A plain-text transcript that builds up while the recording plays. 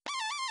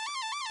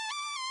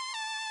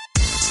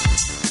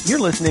You're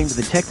listening to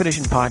the Tech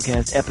Edition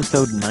Podcast,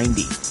 episode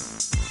 90,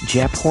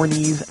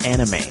 Japornese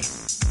Anime.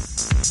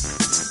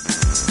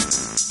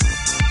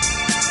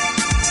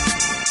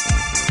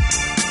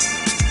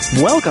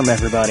 Welcome,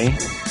 everybody.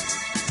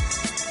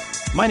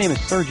 My name is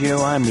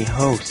Sergio. I'm the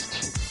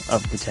host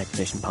of the Tech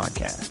Edition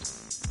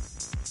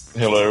Podcast.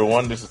 Hello,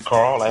 everyone. This is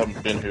Carl. I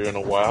haven't been here in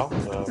a while.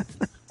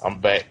 I'm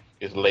back.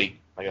 It's late.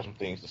 I got some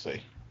things to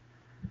say.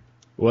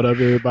 What up,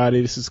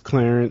 everybody? This is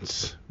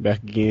Clarence.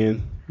 Back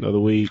again. Another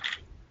week.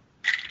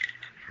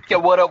 Yeah,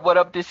 what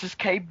up? This is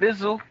K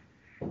Bizzle,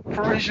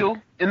 for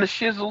Rizzle, in the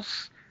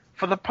shizzles,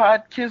 for the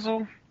pod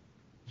kizzle.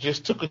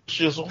 Just took a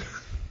shizzle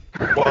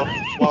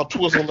while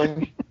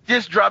twizzling.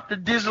 Just dropped the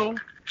dizzle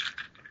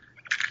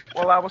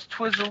while I was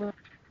twizzling,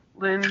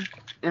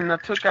 and I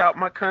took out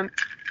my cunt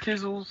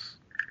tizzles.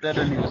 That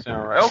doesn't even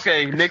sound right.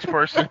 Okay, next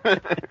person.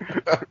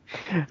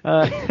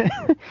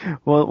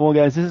 Well,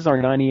 guys, this is our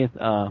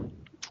 90th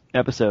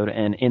episode,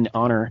 and in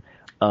honor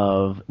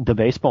of the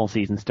baseball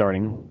season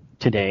starting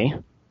today,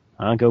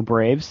 go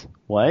Braves.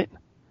 What?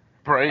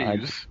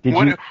 Braves.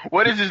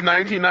 What is this,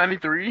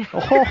 1993?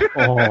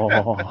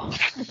 Oh.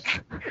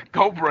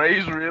 Go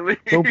Braves, really?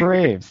 Go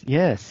Braves,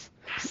 yes.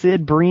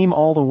 Sid Bream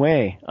all the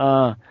way.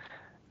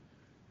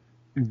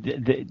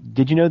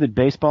 Did you know that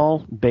baseball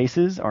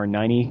bases are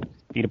 90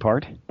 feet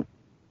apart?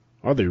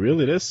 Are they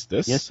really? That's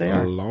yes, they a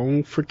are.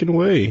 long freaking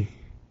way.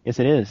 Yes,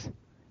 it is.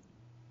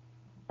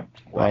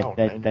 Wow,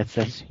 right,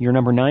 that's your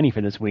number 90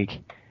 for this week.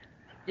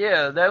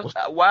 Yeah, that was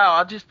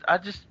wow.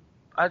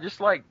 I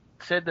just like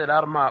said that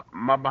out of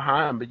my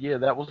behind, but yeah,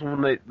 that was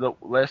the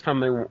last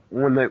time they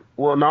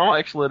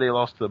actually they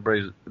lost to the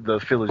Braves, the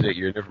Phillies that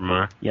year. Never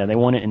mind. Yeah, they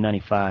won it in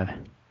 95.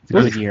 It's a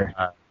good year.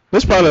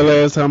 That's probably the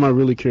last time I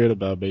really cared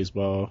about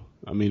baseball.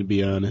 I mean, to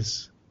be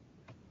honest.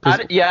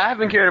 I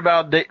haven't cared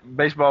about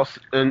baseball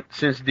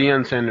since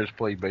Deion Sanders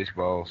played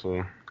baseball.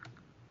 So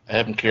I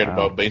haven't cared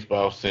about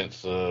baseball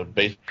since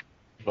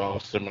Baseball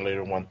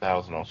Simulator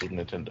 1000 on Super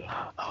Nintendo.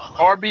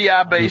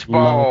 RBI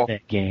baseball. Love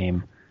that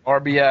game.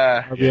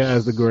 RBI. RBI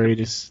is the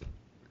greatest.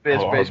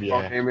 Best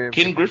baseball RBI. game ever.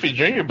 Ken Griffey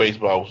Jr.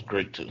 baseball was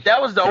great too.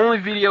 That was the only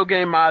video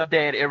game my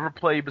dad ever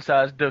played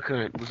besides Duck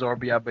Hunt was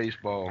RBI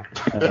baseball.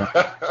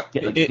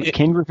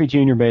 Ken Griffey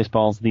Jr.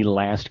 baseball is the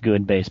last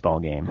good baseball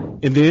game.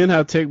 And then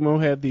how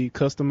Tecmo had the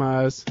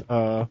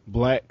customized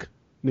black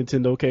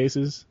Nintendo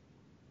cases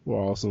were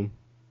awesome.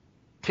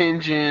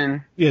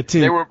 Tengen. Yeah,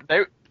 They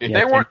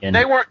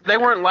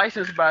Tengen. weren't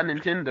licensed by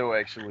Nintendo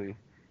actually.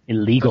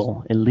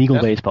 Illegal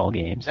baseball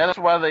games. That's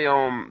why they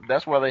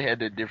had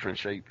that different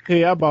shape.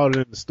 Hey, I bought it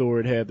in the store.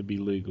 It had to be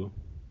legal.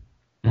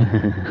 I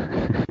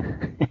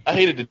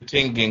hated the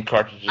Tengen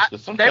cartridges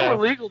because sometimes they were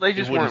legal. They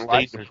just weren't stay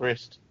licensed.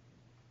 depressed.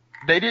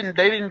 They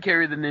didn't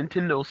carry the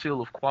Nintendo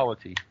seal of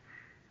quality.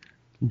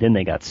 Then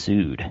they got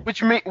sued.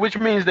 Which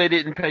means they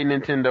didn't pay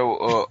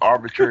Nintendo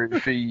arbitrary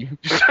fee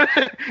so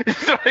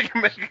they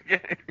can make a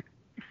game.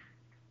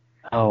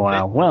 Oh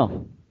wow.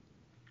 Well,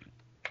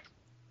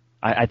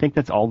 I think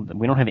that's all.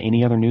 We don't have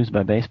any other news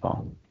about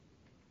baseball.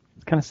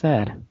 It's kind of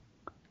sad.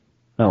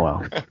 Oh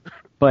well.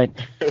 But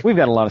we've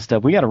got a lot of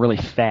stuff. We got a really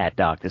fat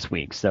doc this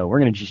week, so we're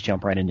going to just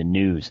jump right into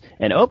news.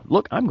 And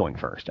look, I'm going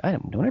first. I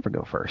don't ever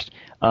go first.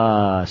 So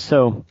I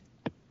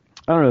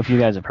don't know if you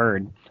guys have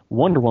heard,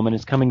 Wonder Woman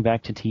is coming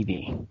back to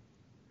TV.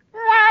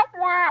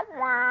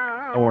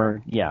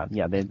 Or they're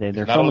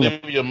Not filming.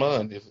 Olivia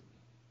Munn, is it?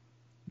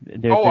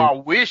 I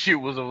wish it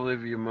was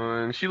Olivia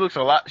Munn. She's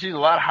a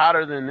lot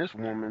hotter than this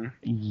woman.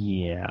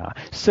 Yeah.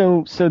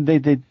 So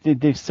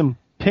there's some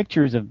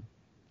pictures of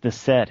the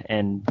set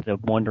and the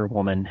Wonder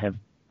Woman have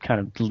kind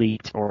of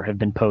leaked or have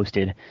been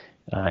posted.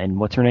 And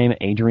what's her name?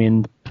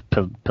 Adrian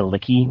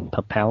Palicki,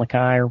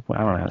 or I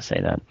don't know how to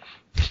say that.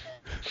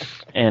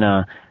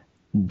 And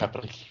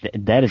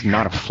that is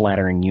not a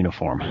flattering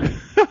uniform.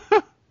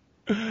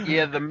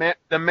 Yeah, the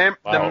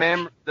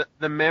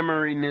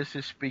memoriness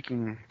is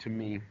speaking to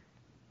me.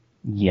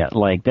 Yeah,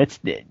 like that's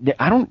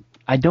I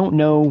don't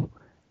know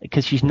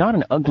because she's not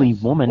an ugly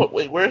woman.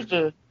 Wait, where's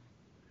the?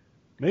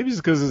 Maybe it's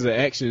because it's an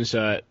action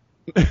shot.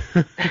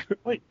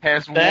 Wait,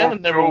 has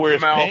Stan never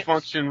wears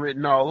malfunction pants.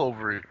 written all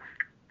over it.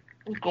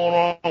 What's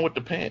going on with the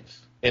pants?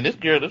 And this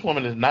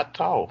woman is not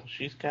tall.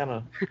 She's kind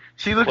of.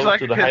 She looks close like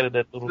to the height of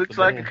that little looks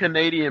like a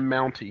Canadian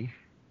Mountie.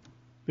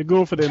 They're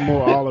going for that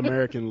more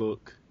all-American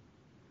look.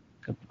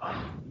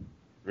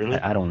 Really?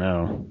 I don't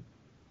know.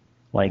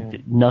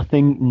 Like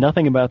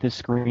nothing about this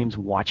screams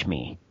 "Watch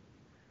me."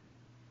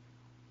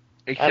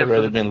 I'd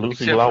rather been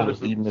Lucy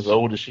Lawless, even as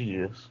old as she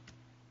is.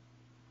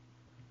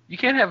 You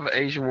can't have an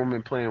Asian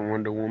woman playing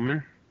Wonder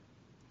Woman.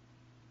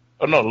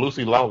 Oh no,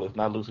 Lucy Lawless,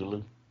 not Lucy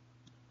Liu.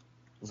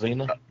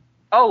 Xena.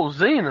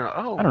 Xena.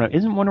 Oh, I don't know.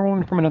 Isn't Wonder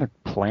Woman from another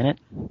planet?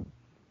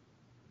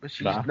 but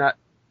she's not.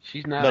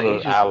 She's not Another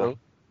Asian. island.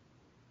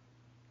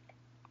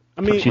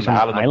 I mean, She's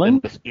from an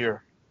island? yeah.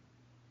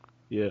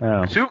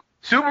 Oh.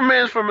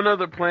 Superman's from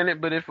another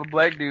planet, but if a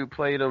black dude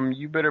played him,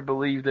 you better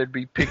believe there'd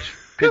be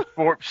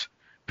pitchforks,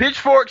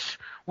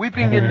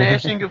 weeping and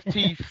gnashing of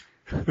teeth.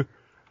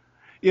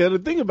 Yeah, the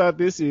thing about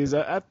this is,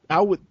 I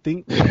would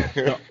think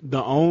the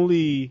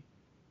only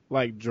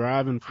like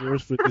driving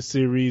force for this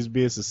series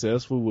being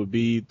successful would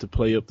be to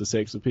play up the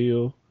sex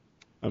appeal.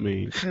 I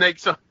mean,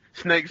 Snakes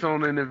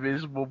on an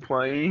invisible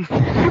plane.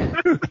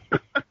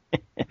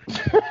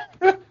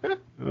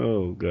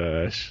 oh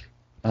gosh.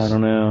 I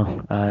don't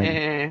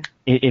know.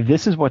 If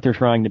this is what they're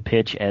trying to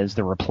pitch as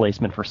the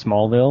replacement for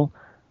Smallville,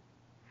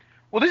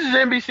 well, this is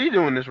NBC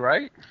doing this,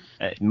 right?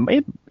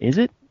 Is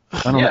it?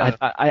 I don't Yeah.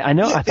 know. I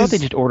know. I thought they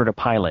just ordered a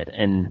pilot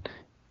and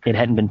it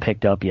hadn't been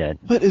picked up yet.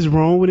 What is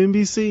wrong with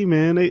NBC,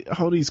 man? They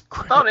all these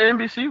I thought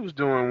NBC was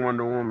doing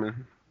Wonder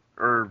Woman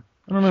or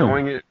I don't know.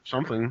 showing it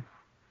something.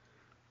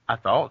 I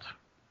thought.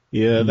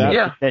 Yeah,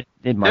 Yeah.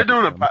 It might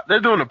They're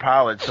doing a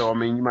pilot, so I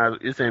mean,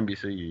 it's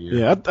NBC.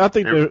 Yeah, I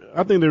think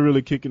they're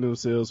really kicking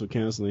themselves for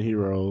canceling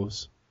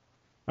Heroes.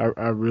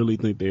 I really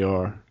think they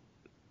are.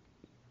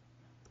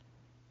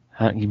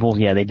 Well,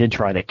 yeah, they did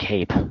try the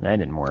Cape. That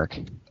didn't work.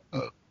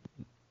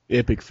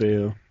 Epic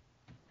fail.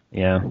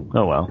 Yeah.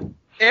 Oh well.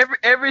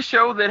 Every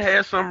show that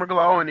has Summer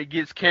Glau and it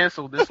gets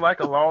canceled, it's like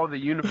a law of the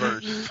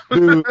universe.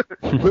 Dude,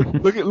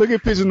 look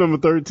at picture number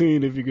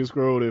 13 if you can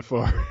scroll that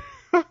far.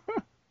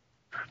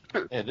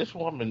 Yeah, this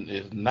woman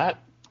is not.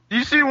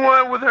 You see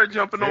one with her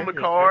jumping on the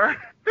car?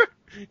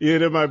 Yeah,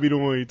 that might be the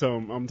one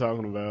I'm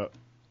talking about.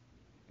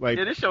 Like,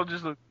 Yeah, this show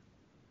just looks.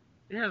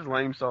 It has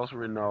lame sauce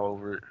written all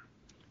over it.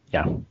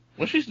 Yeah.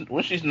 When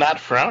she's not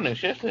frowning,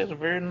 she actually has a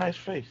very nice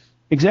face.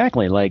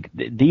 Exactly. Like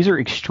these are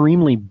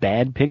extremely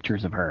bad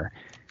pictures of her.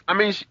 I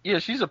mean,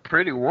 she's a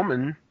pretty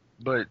woman,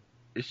 but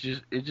it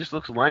just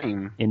looks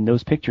lame. In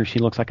those pictures, she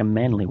looks like a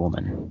manly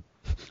woman.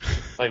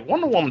 Like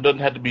Wonder Woman doesn't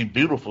have to be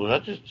beautiful.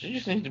 She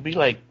just needs to be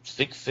like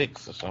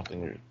 6'6" or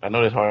something. I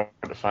know that's hard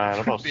to find.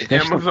 About 6'6".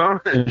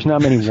 Amazon. There's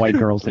not many white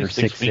girls that are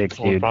 6'6",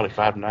 6'6", dude. probably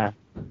 5'9".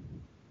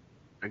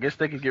 I guess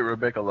they could get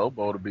Rebecca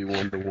Lobo to be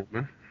Wonder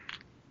Woman.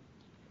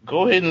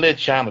 Go ahead and let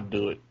China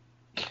do it.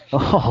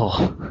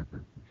 Oh.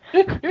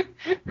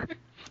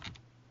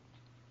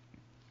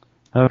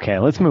 Okay,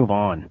 let's move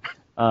on.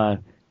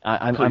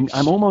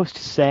 I'm almost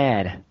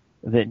sad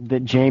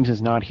that James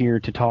is not here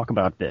to talk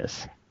about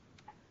this.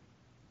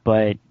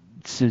 But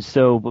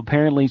so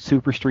apparently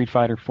Super Street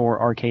Fighter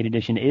 4 Arcade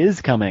Edition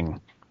is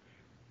coming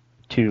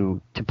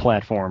to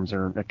platforms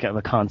or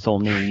a console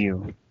near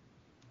you.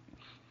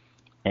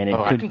 And it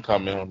I can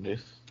comment on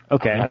this.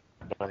 Okay. I'm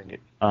not buying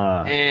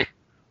it.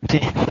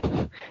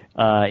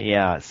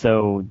 Yeah,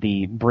 so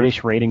the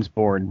British Ratings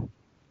Board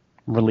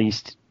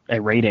released a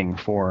rating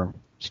for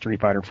Street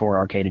Fighter 4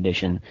 Arcade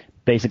Edition,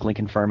 basically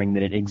confirming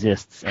that it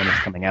exists and is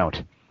coming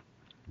out.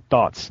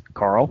 Thoughts,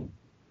 Carl?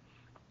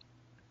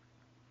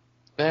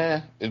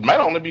 It might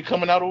only be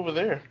coming out over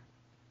there.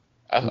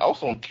 I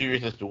also am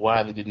curious as to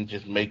why they didn't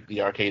just make the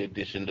Arcade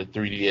Edition the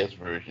 3DS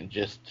version,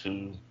 just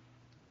to,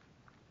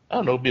 I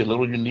don't know, be a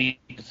little unique,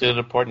 set it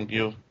apart and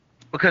give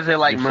Because they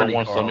like money.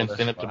 someone Carl, some that's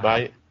incentive to why. buy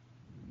it.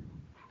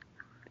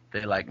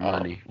 They like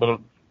money.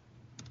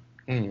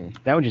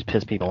 That would just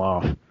piss people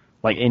off.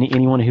 Like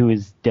anyone who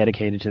is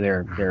dedicated to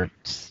their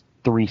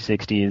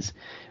 360s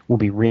will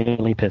be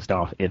really pissed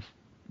off if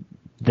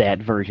that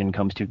version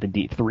comes to the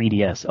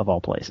 3DS of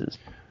all places.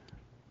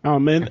 Oh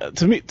man,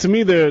 to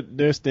me,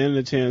 they're standing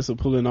a chance of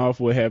pulling off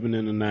what happened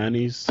in the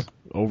 '90s,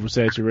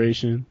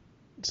 oversaturation.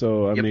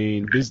 So I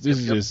mean, this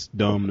is just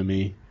dumb to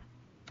me.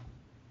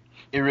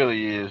 It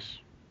really is.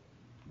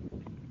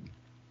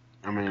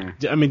 I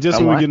mean, just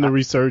when we're getting the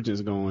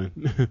resurgence going.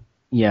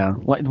 Yeah.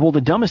 Well,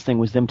 the dumbest thing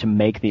was them to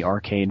make the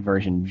arcade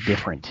version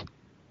different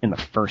in the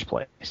first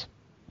place.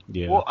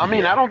 Yeah. well, I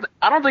mean, I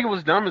don't think it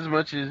was dumb as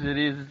much as it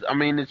is. I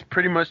mean, it's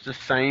pretty much the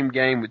same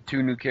game with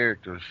 2 new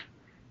characters.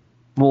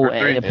 Well,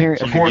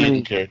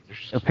 Apparently,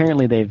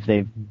 apparently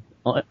they've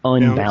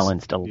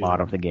unbalanced a lot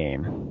of the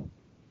game.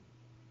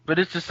 But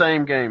it's the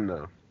same game,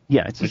 though.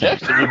 Yeah, it's which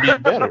actually would be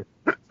better.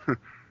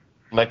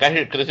 Like I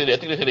think they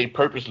said they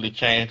purposely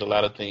changed a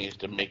lot of things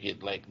to make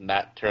it like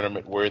not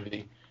tournament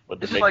worthy,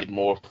 but to make it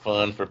more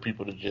fun for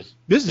people to just.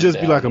 This would just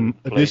be like an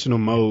additional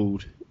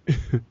mode.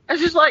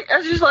 It's just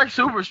like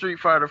Super Street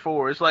Fighter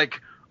 4. It's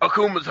like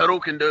Akuma's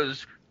Hadouken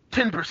does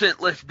 10%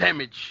 less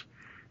damage.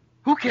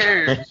 Who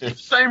cares? It's the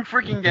same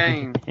freaking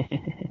game.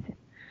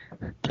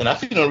 And I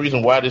see no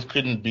reason why this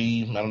couldn't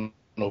be, I don't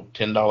know,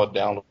 $10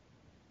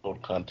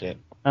 download content.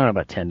 I don't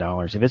know about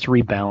 $10. If it's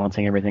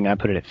rebalancing everything, I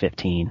put it at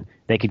 $15.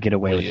 They could get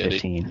away with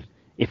 $15.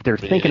 If they're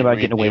thinking about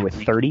getting away with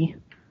 $30,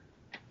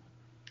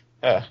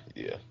 yeah,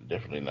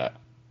 definitely not.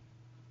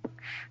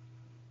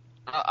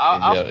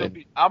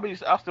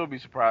 I'll still be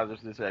surprised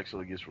if this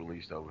actually gets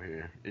released over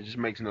here. It just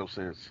makes no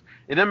sense.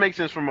 It doesn't make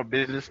sense from a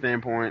business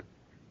standpoint.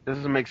 It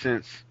doesn't make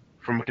sense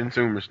from a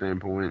consumer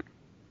standpoint.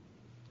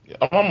 Yeah,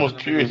 I'm almost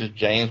curious if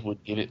James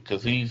would get it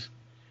because James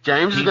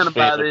is going to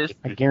buy this.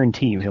 I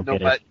guarantee you he'll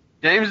get it.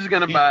 James is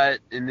going to buy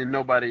it, and then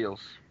nobody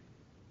else.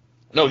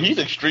 No, he's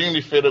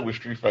extremely fed up with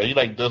Street Fighter.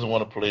 He doesn't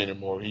want to play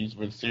anymore. He's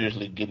been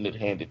seriously getting it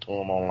handed to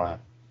him online.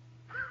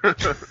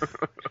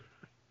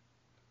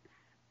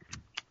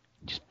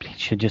 He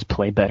should just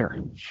play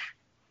better.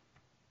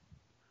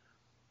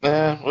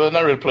 Well,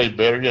 not really play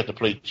better. You have to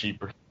play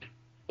cheaper.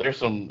 There's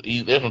some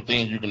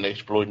things you can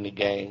exploit in the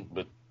game,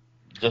 but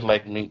just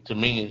like me, to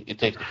me, it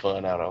takes the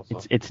fun out. Also,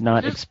 It's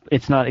not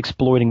it's not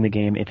exploiting the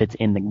game if it's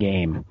in the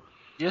game.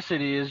 Yes,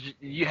 it is.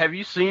 Have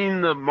you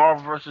seen the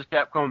Marvel vs.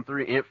 Capcom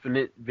 3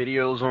 Infinite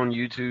videos on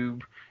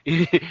YouTube?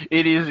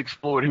 It is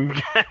exploiting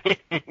the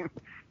game.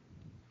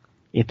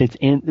 If it's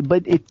in,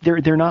 but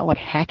they're not like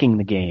hacking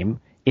the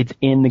game. It's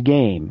in the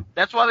game.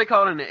 That's why they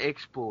call it an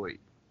exploit.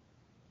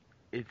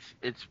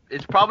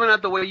 It's probably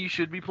not the way you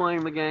should be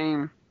playing the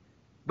game,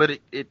 but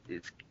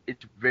it's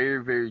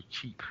very, very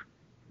cheap.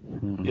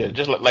 Yeah,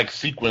 just like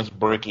sequence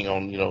breaking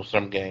on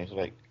some games,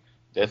 like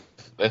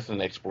that's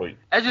an exploit.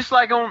 That's just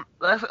like on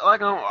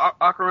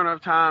Ocarina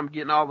of Time,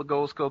 getting all the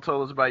gold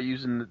skulltulas by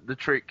using the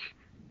trick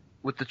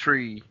with the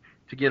tree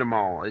to get them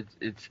all.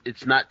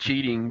 It's not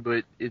cheating,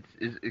 but it's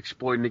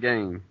exploiting the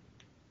game.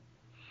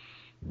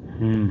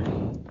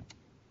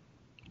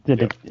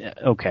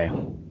 Okay.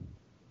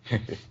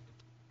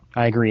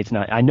 I agree. It's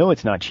not. I know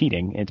it's not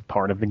cheating. It's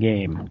part of the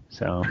game.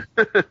 So.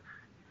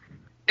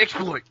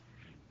 Exploit.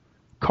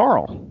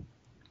 Carl.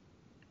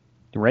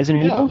 The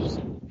Resident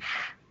Evil.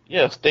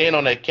 Yeah, staying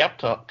on that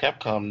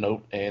Capcom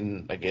note,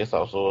 and I guess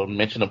also a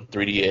mention of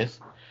 3DS.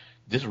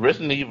 This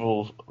Resident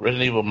Evil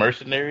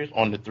Mercenaries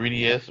on the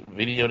 3DS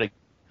video that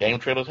Game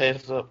Trailers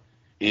has up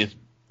it's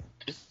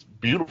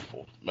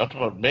beautiful. I'm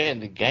talking about, man,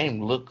 the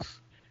game looks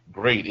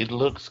great. It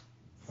looks,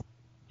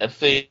 I'd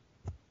say,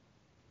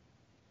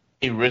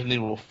 Resident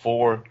Evil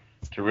 4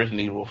 to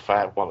Resident Evil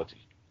 5 quality.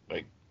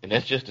 And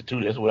that's just the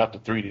 2. That's without the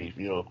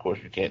 3D. Of course,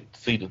 you can't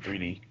see the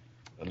 3D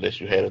unless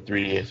you had a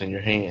 3DS in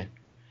your hand.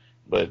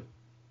 But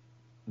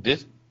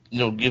this,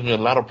 gives me a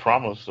lot of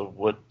promise of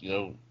what,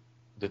 the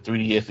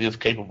 3DS is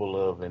capable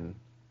of, and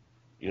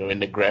in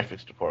the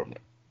graphics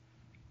department.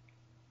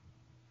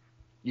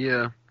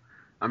 Yeah.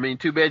 I mean,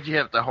 too bad you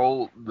have to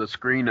hold the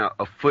screen a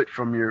foot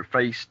from your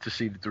face to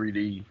see the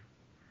 3D.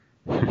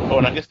 Oh,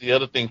 and I guess the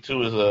other thing,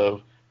 too, is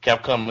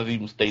Capcom has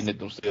even stated it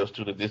themselves,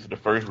 too, that this is the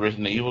first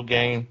Resident Evil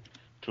game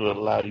to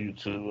allow you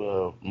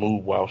to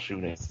move while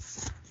shooting.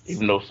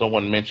 Even though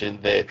someone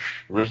mentioned that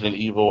Resident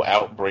Evil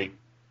Outbreak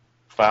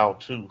File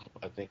 2,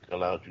 I think,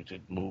 allowed you to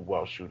move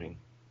while shooting.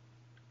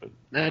 But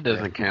that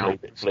doesn't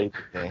count. Played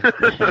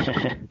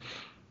the game.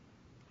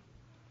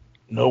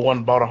 No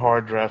one bought a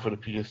hard drive for the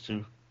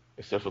PS2,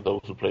 except for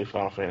those who play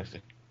Final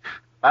Fantasy.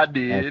 I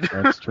did.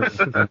 That's true.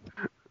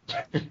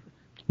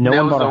 No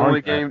one bought a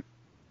hard drive. Game.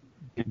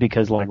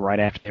 Because right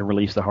after they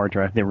released the hard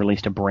drive, they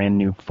released a brand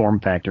new form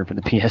factor for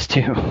the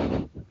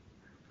PS2.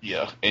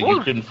 Yeah, and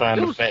you couldn't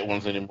find the fat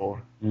ones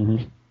anymore.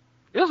 Mm-hmm.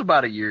 It was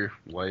about a year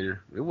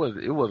later. It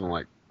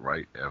wasn't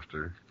right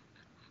after.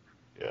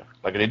 Yeah,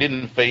 if they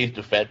didn't phase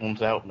the fat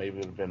ones out, maybe it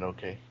would have been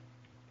okay.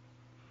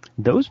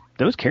 Those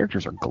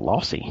characters are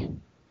glossy.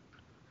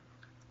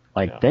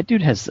 That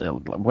dude has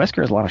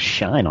Wesker has a lot of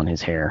shine on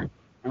his hair.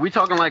 Are we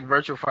talking like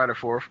Virtua Fighter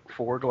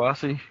 4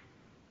 glossy?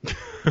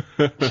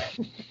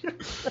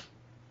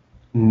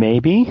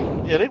 Maybe.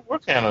 Yeah, they were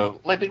kind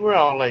of they were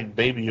all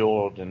baby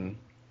oiled and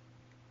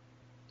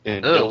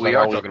we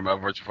are talking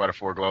about Virtua Fighter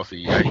 4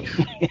 glossy.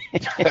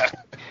 Yikes.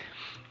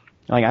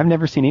 I've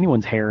never seen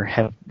anyone's hair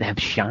have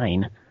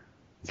shine.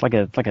 It's like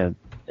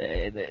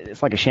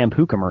a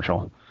shampoo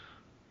commercial.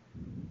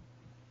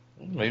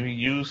 Maybe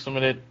use some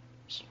of that,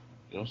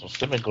 some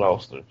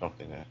semi-gloss or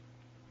something.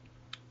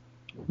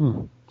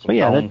 But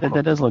yeah,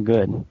 that does look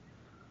good.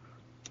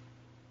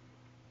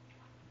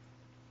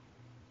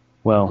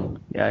 Well,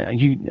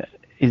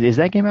 is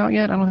that game out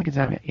yet? I don't think it's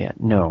out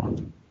yet. No.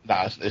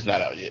 Nah, it's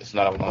not out yet. It's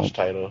not a launch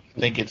title. I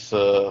think it's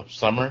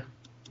summer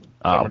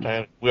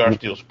title. We are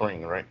still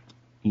spring, right?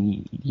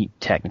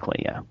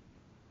 Technically, yeah.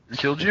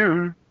 Until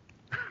June.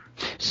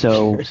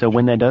 So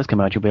when that does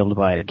come out, you'll be able to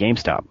buy it at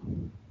GameStop.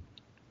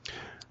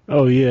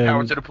 Oh yeah.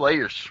 Power to the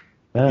players.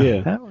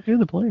 Yeah. Power to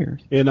the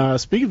players. And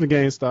speaking of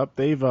GameStop,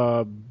 they've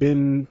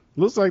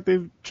looks like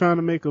they're trying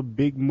to make a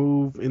big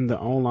move in the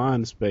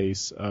online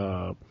space.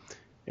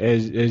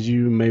 As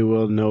you may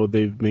well know,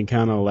 they've been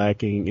kind of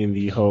lacking in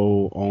the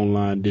whole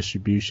online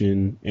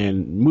distribution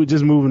and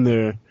just moving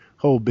their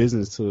whole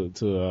business to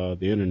the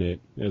internet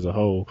as a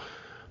whole.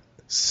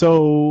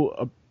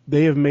 So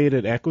they have made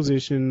an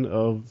acquisition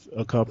of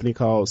a company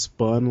called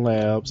Spun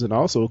Labs and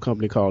also a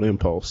company called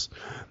Impulse.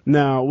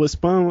 Now, what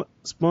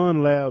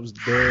Spun Labs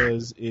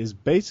does is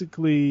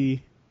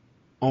basically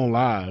on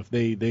live.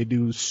 They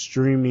do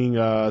streaming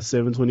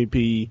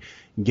 720p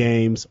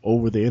games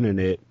over the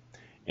internet.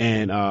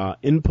 And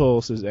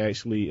Impulse is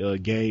actually a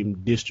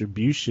game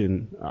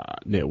distribution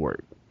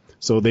network.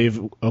 So they've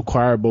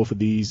acquired both of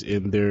these,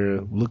 and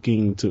they're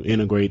looking to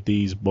integrate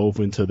these both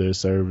into their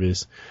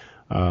service.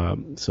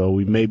 So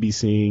we may be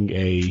seeing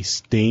a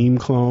Steam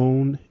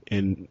clone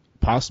and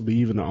possibly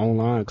even an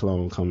online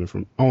clone coming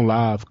from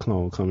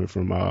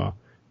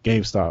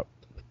GameStop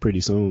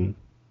pretty soon.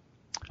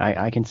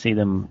 I can see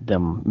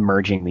them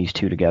merging these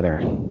two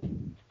together.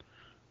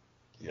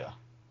 Yeah.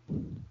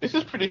 This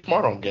is pretty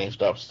smart on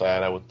GameStop's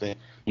side, I would think.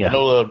 Yeah. I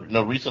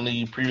know,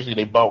 previously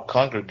they bought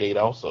Congregate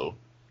also,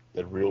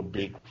 that real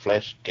big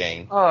Flash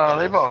game. Oh,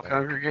 they bought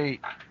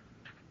Congregate.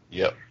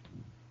 Yep.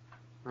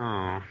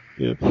 Oh.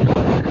 Yeah.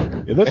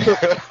 Yeah,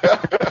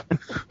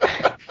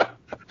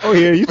 oh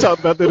yeah, you talked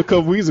about that a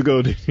couple weeks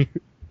ago, didn't you?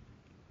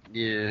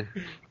 Yeah.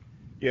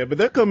 Yeah, but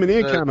they're coming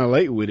in kind of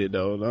late with it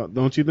though,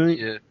 don't you think?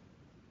 Yeah.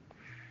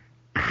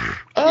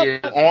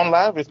 On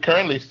Live is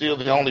currently still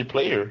the only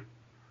player,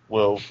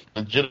 well,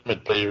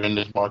 legitimate player in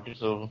this market.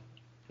 So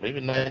maybe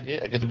not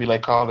yet. I guess it'd be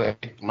like calling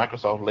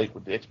Microsoft late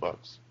with the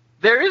Xbox.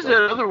 There is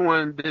another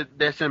one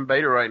that's in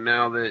beta right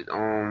now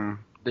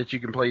that you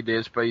can play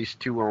Dead Space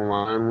 2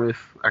 online with.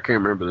 I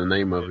can't remember the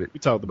name of it. We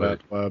talked about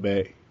it a while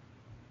back.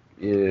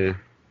 Yeah.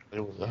 It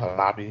was a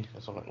hobby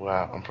or something.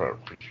 Well, I'm pretty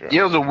sure.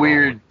 Yeah, it was a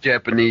weird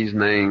Japanese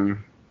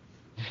name.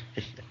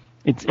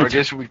 I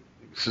guess we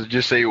should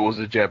just say it was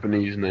a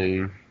Japanese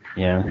name.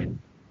 Yeah.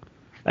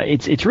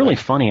 It's really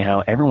funny how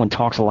everyone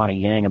talks a lot of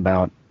yang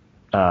about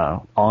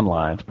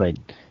OnLive, but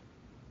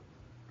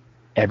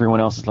everyone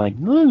else is like,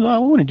 oh, I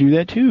want to do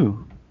that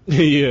too.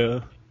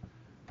 Yeah.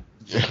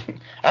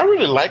 I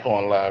really like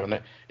OnLive,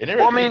 and they're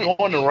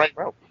going the right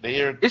route.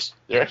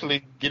 They're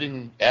actually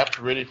getting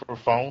apps ready for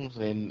phones,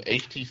 and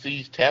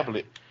HTC's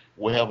tablet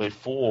will have a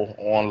full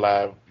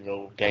OnLive,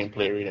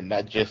 gameplay area, and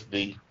not just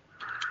the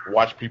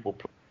watch people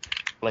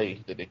play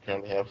that they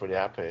currently have for the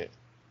iPad.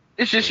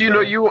 It's just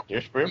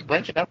they're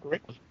branching out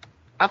correctly.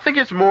 I think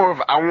it's more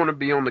of I want to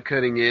be on the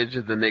cutting edge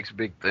of the next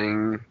big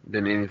thing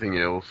than anything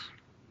else.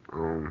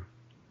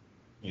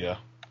 Yeah.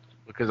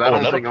 Because I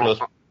don't think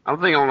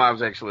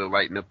OnLive's actually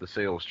lighting up the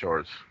sales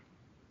charts.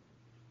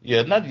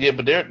 Yeah, not yet,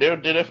 but they're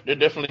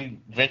definitely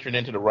venturing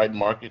into the right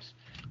markets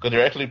because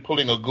they're actually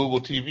pulling a Google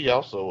TV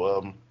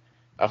also.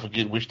 I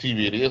forget which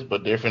TV it is,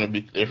 but they're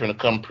gonna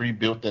come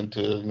pre-built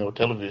into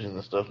television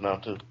and stuff now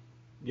too.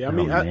 Yeah, I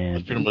mean,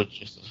 it's pretty much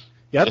just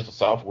a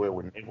software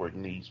with network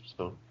needs.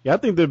 So yeah, I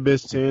think their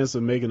best chance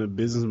of making a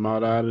business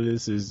model out of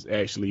this is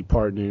actually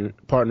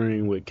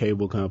partnering with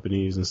cable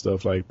companies and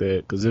stuff like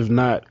that. Because if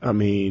not, I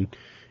mean,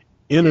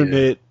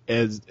 internet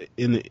as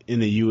in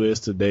the U.S.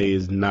 today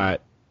is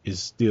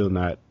still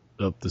not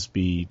up to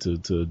speed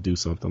to do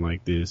something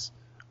like this.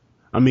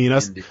 I mean,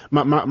 that's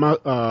my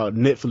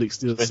Netflix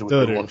still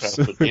stutters. Trying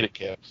to put data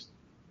caps.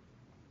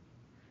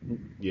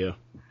 Yeah.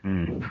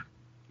 Mm.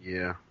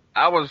 Yeah.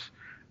 I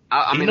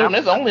mean,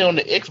 that's only on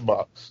the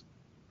Xbox.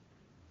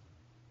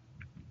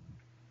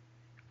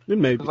 It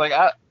may be. Like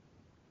I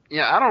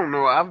don't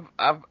know.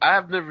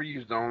 I've never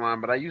used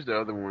online, but I used the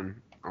other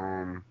one.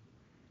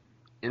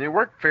 And it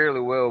worked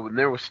fairly well, but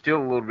there was still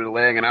a little bit of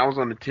lag, and I was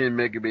on the 10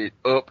 megabit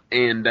up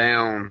and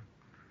down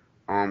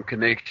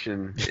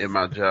connection at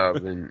my job,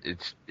 and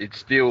it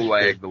still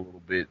lagged a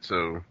little bit.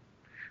 So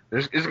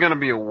it's gonna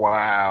be a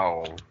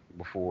while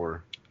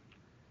before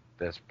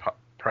that's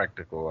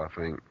practical, I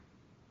think.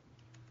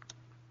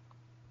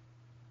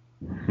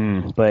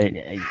 But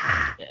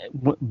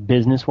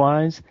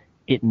business-wise,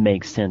 it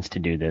makes sense to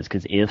do this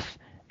because if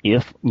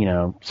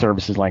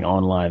services like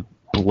OnLive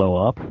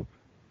blow up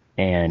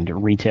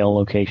and retail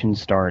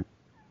locations start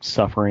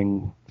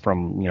suffering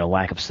from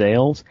lack of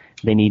sales,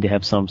 they need to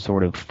have some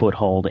sort of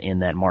foothold in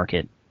that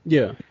market.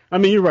 Yeah, I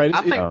mean you're right.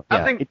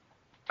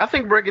 I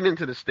think breaking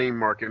into the Steam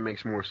market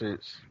makes more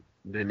sense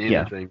than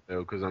anything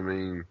though, because I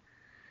mean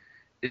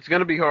it's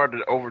going to be hard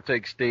to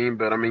overtake Steam,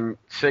 but I mean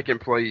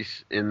second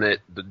place in the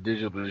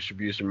digital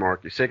distribution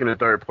market, second and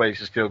third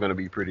place is still going to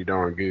be pretty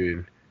darn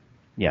good.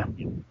 Yeah.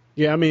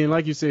 Yeah, I mean,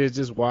 like you said, it's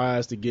just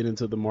wise to get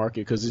into the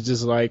market because it's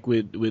just like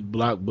with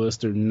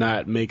Blockbuster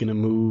not making a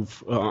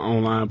move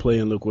online play,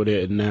 and look where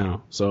they're at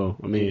now. So,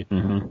 I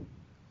mean,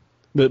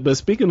 but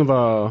speaking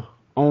of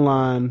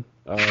online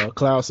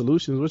cloud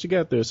solutions, what you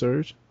got there,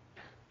 Serge?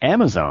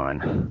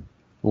 Amazon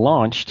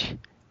launched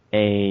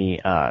a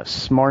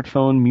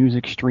smartphone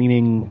music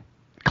streaming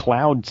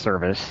cloud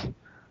service,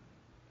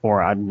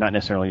 or not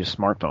necessarily a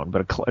smartphone,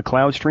 but a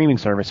cloud streaming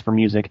service for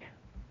music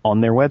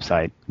on their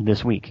website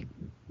this week.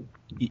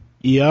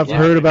 Yeah, I've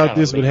heard about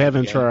this, but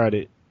haven't tried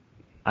it.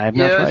 I have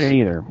not tried it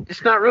either.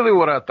 It's not really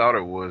what I thought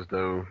it was,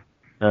 though.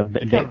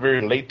 They're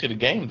very late to the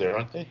game there,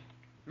 aren't they?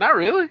 Not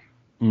really.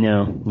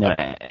 No.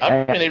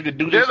 I've been able to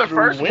do this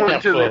through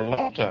Winamp for a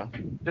long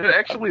time. They're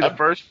actually the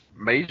first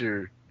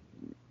major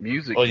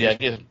music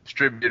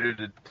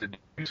distributor to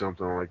do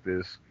something like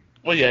this.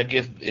 Well, yeah, I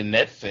guess in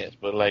that sense,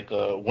 but like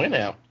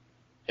Winamp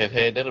has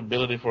had that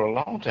ability for a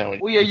long time.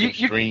 Well, yeah,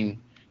 you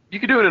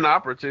can do it in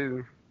Opera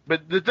too.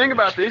 But the thing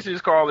about this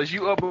is, Carl, is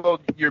you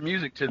upload your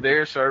music to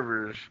their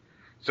servers,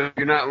 so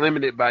you're not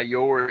limited by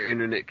your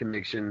internet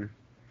connection,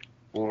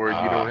 or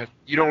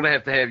you don't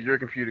have to have your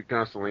computer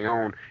constantly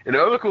on. And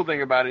the other cool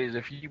thing about it is,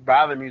 if you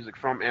buy the music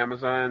from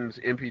Amazon's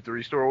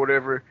MP3 store or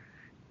whatever,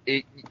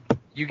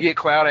 you get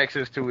cloud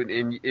access to it,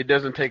 and it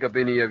doesn't take up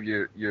any of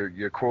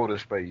your quota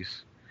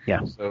space.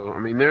 Yeah. So I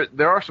mean,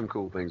 there are some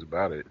cool things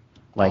about it.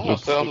 Like it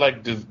sounds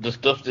like the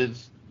stuff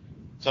sounds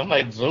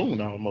like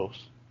Zune almost.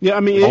 Yeah, I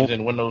mean, it's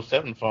in Windows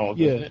 7 phones,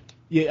 isn't it?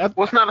 Yeah.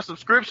 Well, it's not a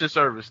subscription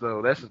service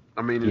though. It's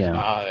not really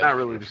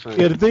the same.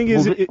 Yeah, the thing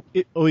is,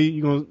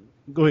 you gonna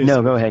go ahead?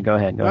 No, go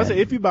ahead. I say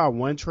if you buy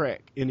one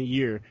track in a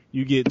year,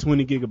 you get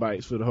 20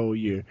 gigabytes for the whole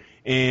year,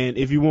 and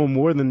if you want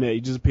more than that,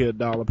 you just pay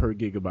 $1 per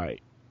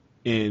gigabyte.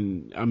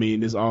 and I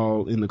mean it's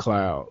all in the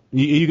cloud.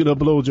 You can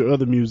upload your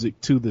other music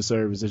to the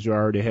service that you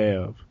already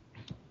have.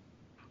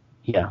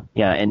 Yeah,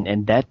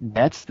 and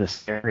that's the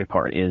scary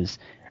part is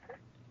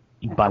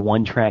buy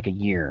one track a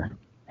year,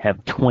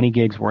 have 20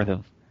 gigs worth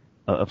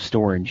of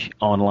storage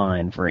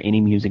online for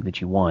any music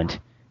that you want.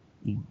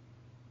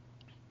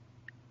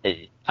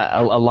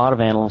 A lot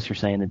of analysts are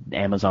saying that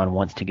Amazon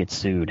wants to get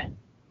sued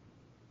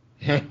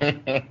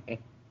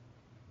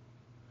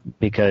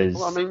because.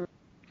 Well, I mean,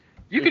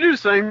 you could do the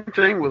same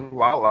thing with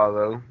Lala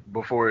though.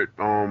 Before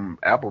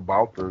Apple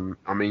bought them,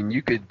 I mean,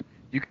 you could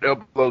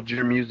upload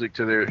your music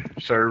to their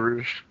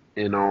servers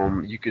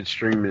and you could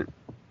stream it.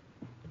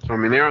 So I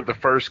mean, they aren't the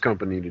first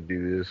company to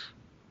do this.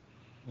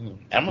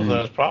 Amazon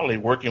is probably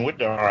working with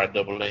the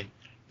RIAA.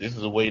 This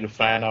is a way to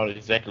find out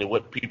exactly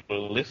what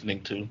people are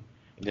listening to. And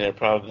they're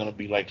probably going to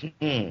be like,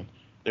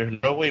 there's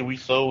no way we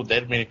sold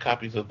that many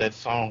copies of that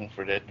song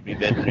for that to be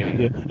that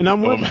many. Yeah, and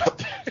I'm wondering,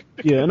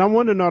 and I'm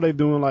wondering, are they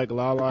doing like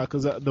Lala?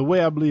 Because the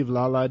way I believe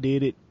Lala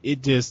did it,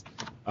 it just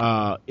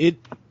it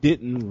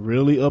didn't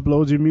really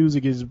upload your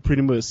music. It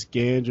pretty much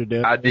scanned your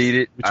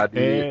database. I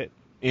did.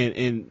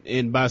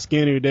 And by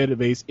scanning your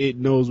database, it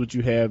knows what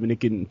you have and it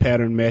can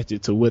pattern match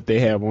it to what they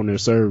have on their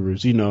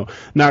servers. You know,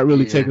 not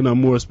really taking up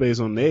more space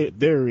on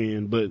their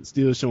end, but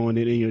still showing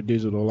it in your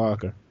digital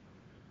locker.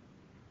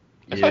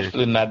 It's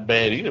actually not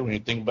bad either when you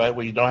think about it,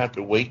 where you don't have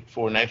to wait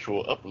for an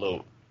actual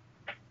upload.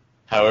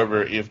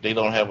 However, if they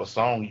don't have a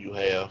song you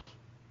have,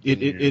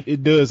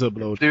 it does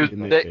upload.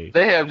 Dude,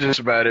 they have just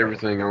about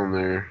everything on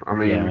there. I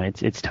mean, yeah,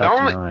 it's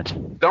tough to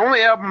not. The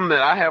only album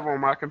that I have on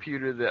my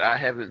computer that I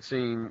haven't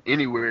seen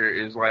anywhere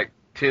is like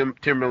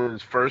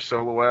Timberland's first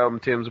solo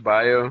album, Tim's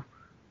Bio,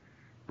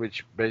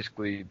 which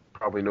basically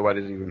probably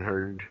nobody's even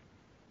heard.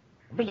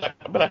 I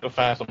bet I could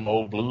find some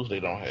old blues they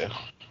don't have.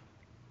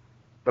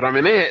 But I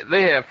mean,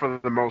 they have, for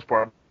the most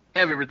part,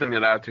 have everything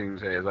that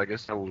iTunes has. I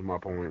guess that was my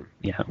point.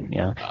 Yeah.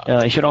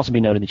 It should also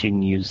be noted that you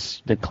can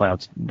use the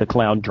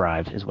cloud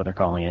drive is what they're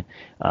calling it,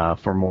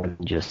 for more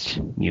than just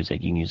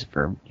music. You can use it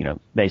for,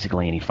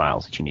 basically any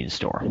files that you need to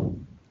store.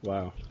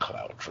 Wow.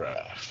 Cloud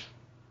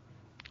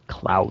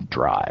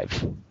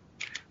drive.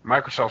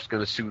 Microsoft's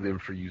going to sue them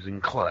for using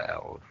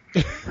cloud.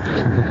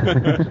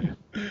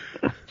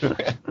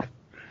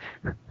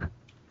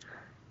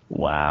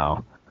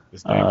 Wow.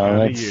 It's that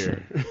kind of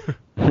year.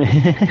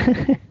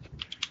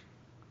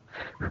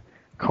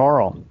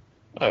 Carl,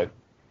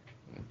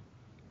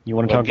 you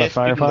want to talk about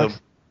Firefox?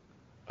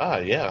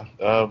 Yeah.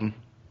 I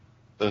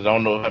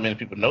don't know how many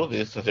people know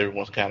this since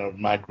everyone's kind of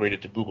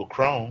migrated to Google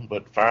Chrome,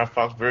 but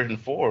Firefox version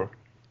 4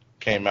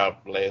 came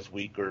out last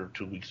week or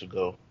 2 weeks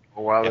ago.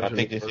 Oh, wow, and I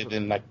think this is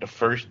in like the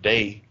first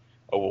day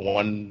over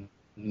 1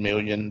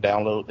 million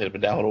downloads. It had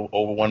been downloaded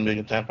over 1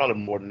 million times, probably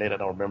more than that. I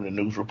don't remember the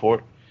news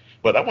report.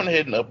 But I went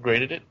ahead and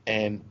upgraded it,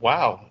 and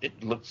wow,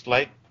 it looks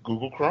like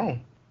Google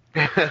Chrome.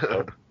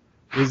 So,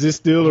 is this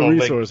still a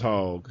resource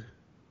hog?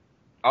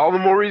 All the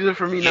more reason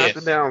for me not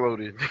to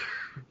download it.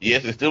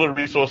 Yes, it's still a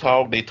resource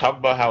hog. They talk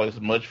about how it's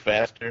much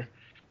faster,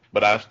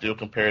 but I still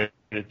compare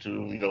it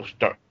to,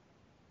 start.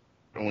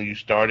 When you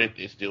start it,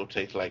 it still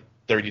takes like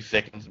 30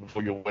 seconds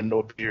before your window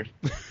appears.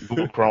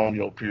 Google Chrome,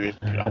 appears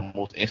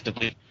almost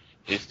instantly.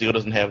 It still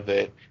doesn't have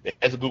that. It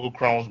has a Google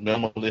Chrome's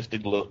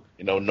minimalistic look,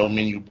 no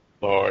menu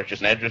bar,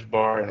 just an address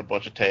bar and a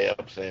bunch of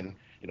tabs and,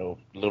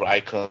 little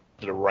icons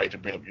to the right to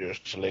bring up your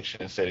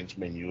selection and settings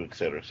menu, et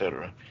cetera, et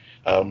cetera.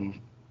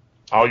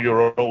 All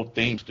your old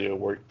themes still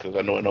work, because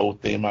I know an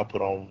old theme I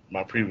put on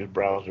my previous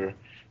browser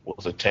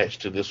was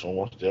attached to this one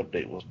once the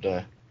update was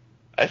done.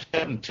 I actually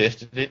haven't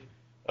tested it.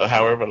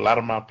 However, a lot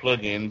of my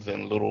plugins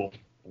and little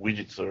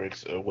widgets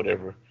or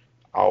whatever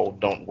all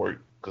don't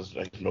work because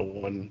no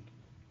one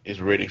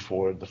is ready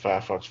for the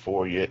Firefox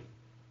 4 yet.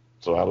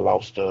 So I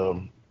lost a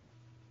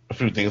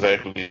few things I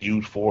actually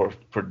use for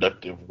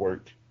productive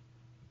work.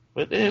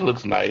 But it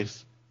looks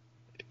nice.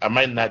 I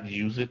might not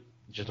use it,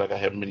 just like I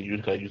haven't been using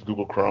because I use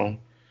Google Chrome.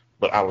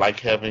 But I like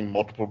having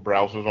multiple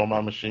browsers on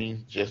my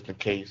machine just in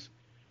case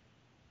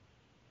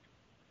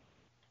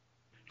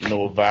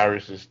a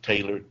virus is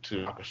tailored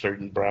to a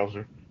certain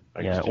browser.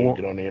 I can still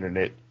get on the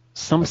internet.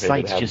 Some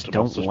sites just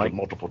don't like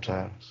multiple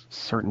times.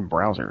 Certain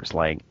browsers.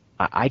 Like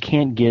I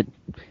can't get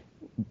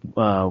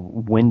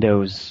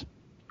Windows,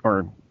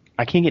 or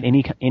I can't get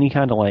any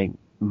kind of like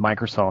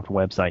Microsoft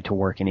website to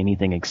work in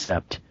anything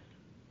except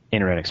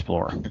Internet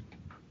Explorer.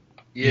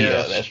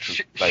 Yeah, that's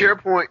true.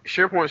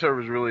 SharePoint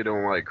servers really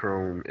don't like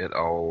Chrome at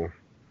all.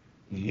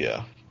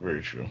 Yeah,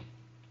 very true.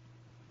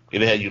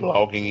 It had you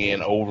logging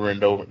in over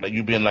and over. Like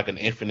you be in like an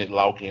infinite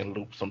login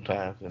loop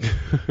sometimes. And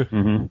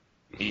mm-hmm.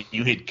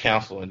 You hit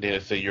cancel and then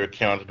it say your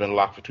account has been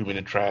locked for 2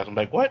 minute tries. I'm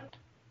like, what?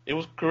 It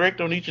was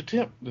correct on each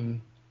attempt.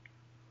 And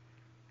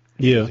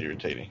it's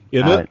irritating.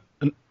 Yeah.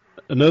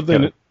 Another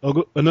thing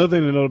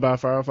to note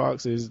about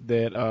Firefox is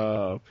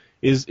that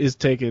is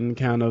taking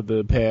kind of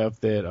the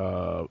path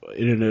that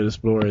Internet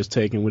Explorer is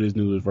taking with its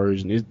newest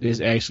version.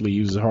 It actually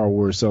uses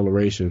hardware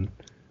acceleration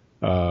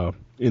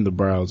in the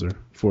browser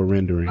for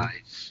rendering.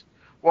 Nice.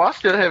 Well, I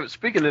still haven't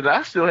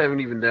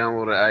even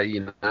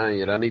downloaded IE9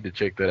 yet. I need to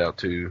check that out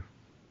too.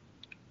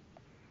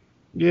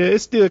 Yeah,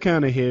 it's still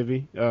kind of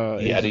heavy. Yeah,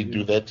 I didn't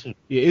do that too.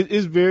 Yeah,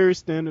 it's very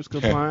standards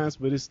compliance,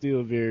 but it's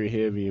still very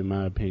heavy in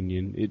my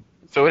opinion.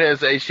 So it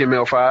has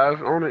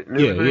HTML5 on it. And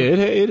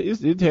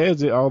everything? It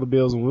has all the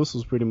bells and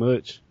whistles pretty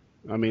much.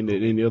 I mean,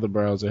 that any other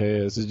browser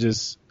has. It's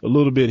just a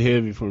little bit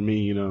heavy for me,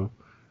 you know.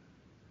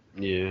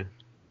 Yeah.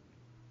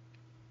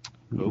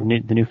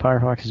 The new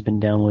Firefox has been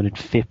downloaded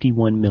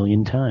 51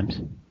 million times.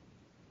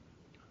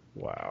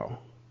 Wow.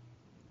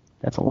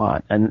 That's a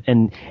lot.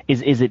 And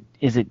is it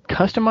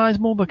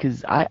customizable?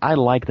 Because I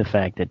like the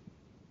fact that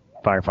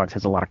Firefox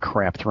has a lot of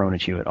crap thrown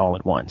at you all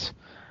at once.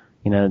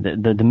 You know, the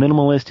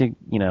minimalistic,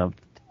 you know,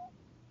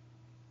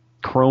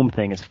 Chrome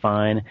thing is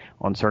fine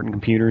on certain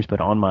computers, but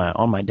on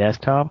my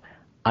desktop,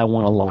 I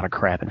want a lot of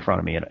crap in front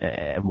of me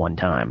at one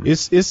time.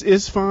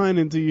 It's fine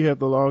until you have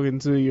to log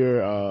into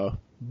your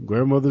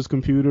grandmother's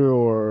computer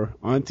or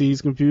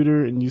auntie's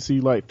computer and you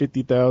see like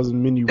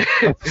 50,000 menu.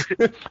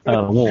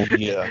 Well,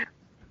 Yeah.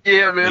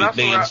 Yeah, man.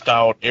 They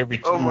installed every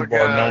Oh my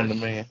toolbar known to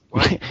gosh. man.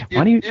 Like,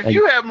 Why do you? if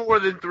you have more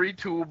than 3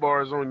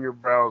 toolbars on your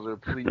browser,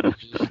 please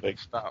just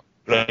stop.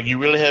 Like, you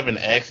really have an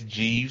Ask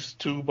Jeeves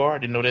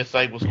toolbar? Didn't know that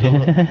site was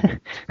still up.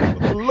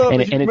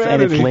 and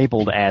it's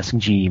labeled Ask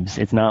Jeeves.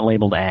 It's not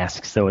labeled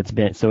Ask, so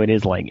it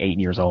is like 8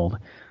 years old.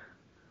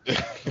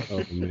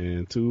 Oh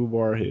man,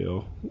 toolbar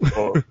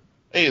hell.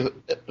 Hey,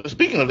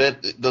 speaking of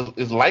that,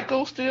 is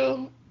Lyco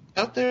still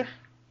out there?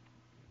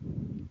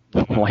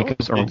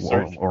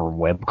 Lycos or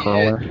web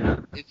crawler. Yeah,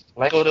 it's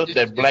Lyco,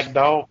 that black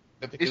dog.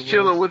 It's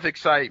chilling with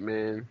Excite,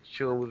 man.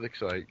 Chilling with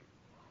Excite.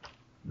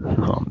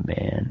 Oh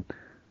man.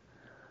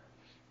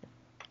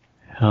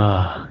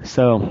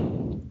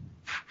 So,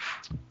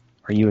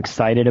 are you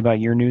excited about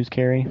your news,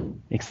 Carrie?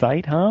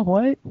 Excite, huh?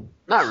 What?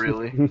 Not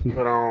really,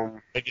 but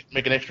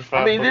make an extra $5.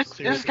 I mean, this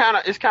is kind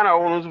of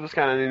old news, but it's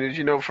kind of new news.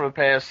 You know, for the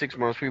past 6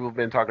 months, people have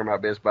been talking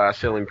about Best Buy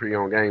selling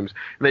pre-owned games.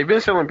 And they've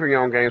been selling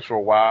pre-owned games for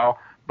a while,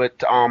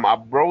 but I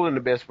rolled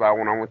into Best Buy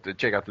when I went to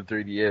check out the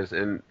 3DS,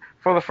 and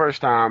for the first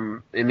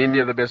time in any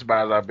of the Best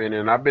Buys I've been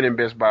in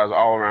Best Buys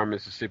all around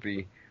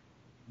Mississippi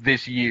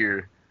this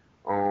year.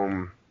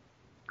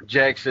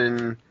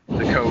 Jackson,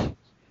 Dakota,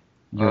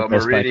 You're a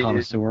Best Buy Meridian.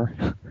 connoisseur.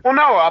 Well,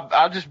 no,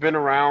 I've just been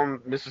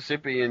around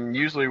Mississippi, and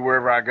usually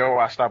wherever I go,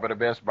 I stop at a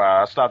Best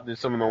Buy. I stopped at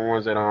some of the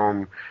ones that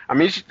I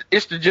mean,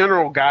 it's the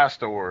general guy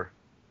store.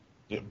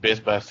 Yeah,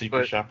 Best Buy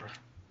secret shopper.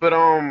 But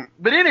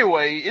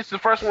anyway, it's the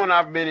first one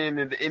I've been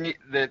in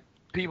that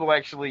people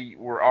actually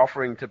were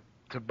offering to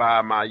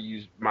buy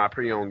my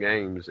pre-owned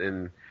games,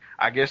 and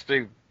I guess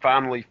they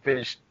finally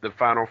finished the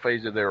final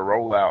phase of their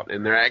rollout,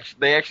 and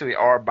they actually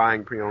are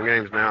buying pre-owned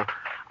games now.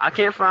 I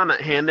can't find a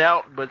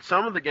handout, but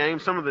some of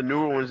the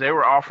newer ones, they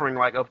were offering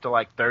like up to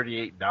like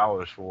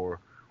 $38 for,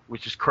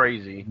 which is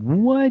crazy.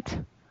 What?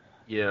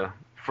 Yeah,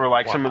 for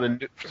like some of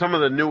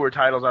the newer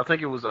titles. I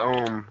think it was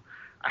I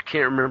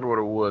can't remember what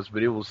it was,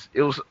 but it was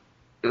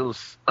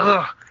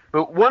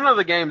But one of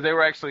the games they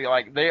were actually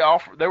like they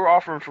were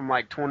offering from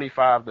like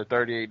 $25 to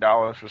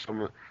 $38 for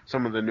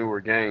some of the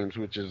newer games,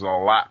 which is a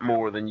lot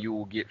more than you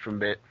will get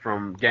from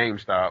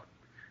GameStop.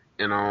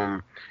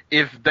 And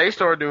if they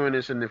start doing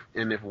this, and if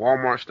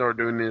Walmart start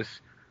doing this,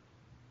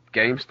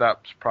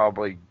 GameStop's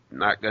probably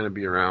not going to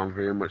be around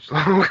very much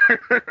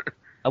longer.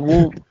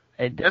 Well,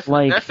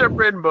 that's their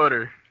bread and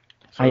butter.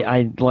 So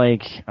I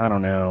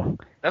don't know.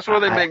 That's where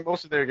they make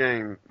most of their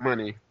game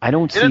money. I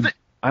don't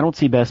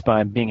see Best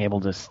Buy being able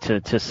to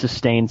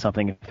sustain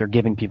something if they're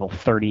giving people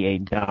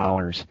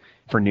 $38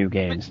 for new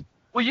games.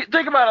 Well, you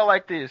think about it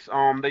like this.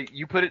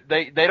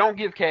 They don't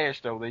give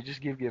cash though. They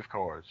just give gift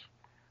cards.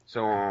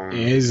 So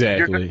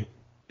exactly.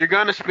 You're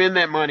gonna spend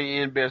that money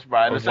in Best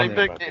Buy. And the same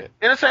thing with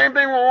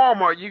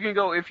Walmart. You can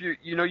go if you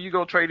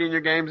go trade in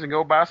your games and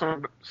go buy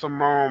some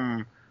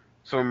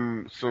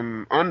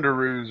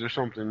underoos or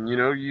something.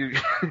 You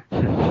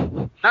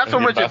not so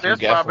much at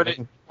Best Buy, but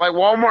like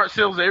Walmart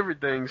sells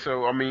everything.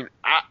 So I mean,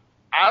 I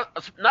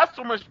not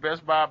so much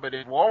Best Buy, but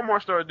if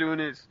Walmart starts doing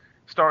it,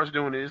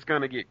 it's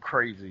gonna get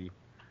crazy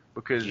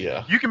because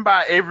you can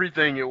buy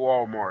everything at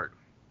Walmart.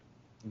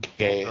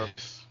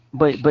 Gas.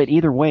 But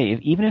either way,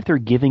 even if they're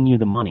giving you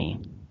the money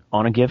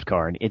on a gift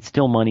card, it's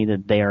still money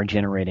that they are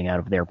generating out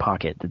of their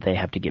pocket that they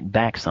have to get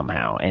back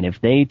somehow. And if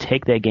they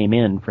take that game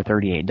in for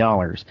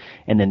 $38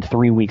 and then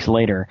 3 weeks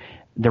later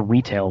the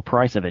retail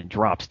price of it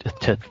drops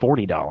to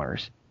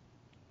 $40.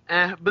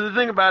 But the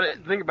thing about it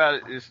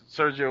is,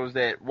 Sergio, is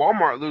that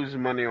Walmart loses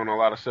money on a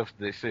lot of stuff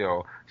that they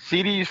sell.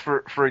 CDs,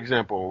 for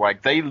example,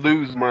 like they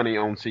lose money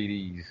on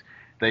CDs.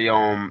 They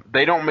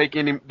don't make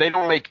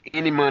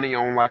any money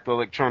on like the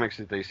electronics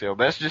that they sell.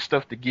 That's just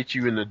stuff to get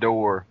you in the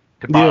door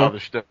to buy other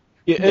stuff.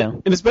 Yeah,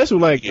 and especially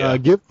like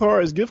gift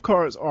cards. Gift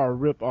cards are a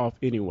rip off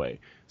anyway.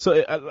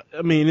 So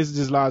I mean, it's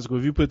just logical.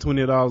 If you put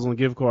 $20 on a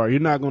gift card, you're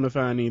not going to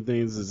find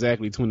anything that's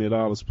exactly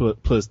 $20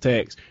 plus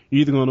tax.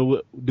 You're either going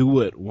to do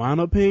what? Wind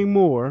up paying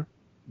more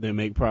than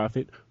make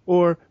profit,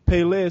 or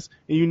pay less,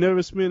 and you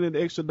never spend an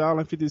extra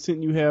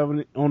 $1.50 you have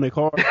on their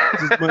card.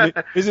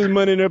 It's just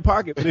money in their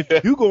pocket. But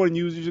if you go and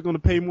use it, you're going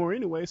to pay more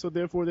anyway, so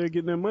therefore they're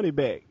getting their money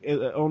back.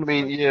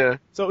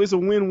 So it's a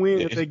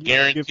win-win if they get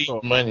guaranteed gift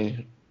card.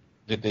 money.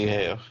 that they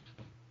have.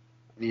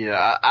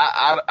 Yeah,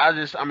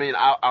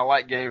 I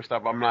like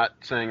GameStop. I'm not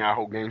saying I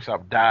hope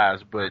GameStop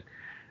dies, but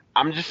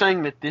I'm just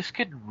saying that this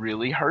could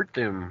really hurt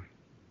them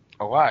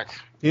a lot.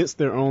 Hence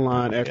their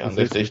online Yeah,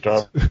 unless they acquisitions.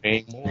 start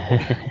paying more.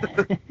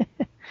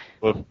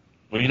 Well,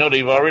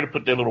 they've already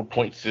put their little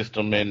point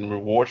system and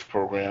rewards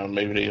program.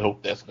 Maybe they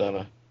hope that's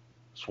gonna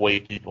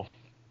sway people.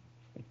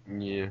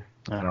 Yeah,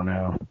 I don't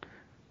know.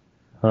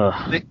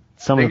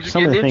 Some of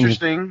the things,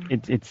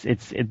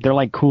 they're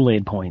like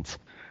Kool-Aid points.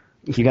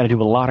 You got to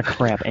do a lot of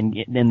crap,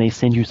 and then they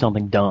send you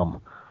something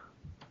dumb.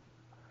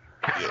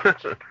 Yeah.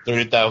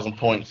 30,000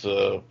 points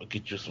will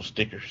get you some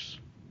stickers.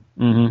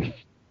 Mm-hmm.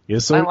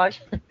 Yes, sir. I like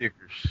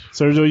stickers.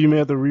 Sergio, you may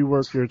have to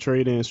rework your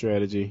trade-in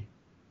strategy.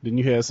 Didn't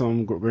you have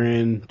some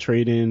grand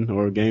trade-in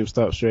or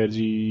GameStop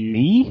strategy?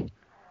 Me?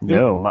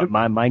 No,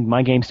 my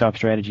GameStop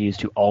strategy is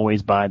to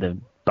always buy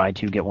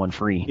two get one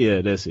free.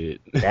 Yeah, that's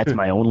it. That's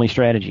my only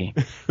strategy.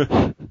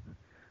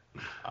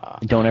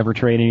 Don't ever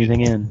trade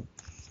anything in.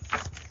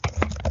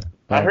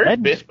 I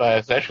heard Best Buy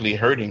is actually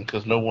hurting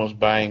because no one's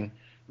buying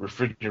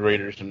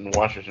refrigerators and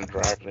washers and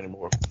dryers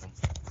anymore.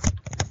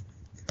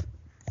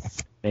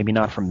 Maybe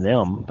not from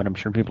them, but I'm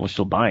sure people are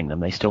still buying them.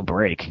 They still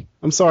break.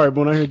 I'm sorry,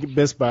 but when I hear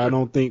Best Buy, I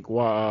don't think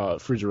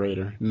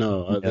refrigerator.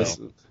 No.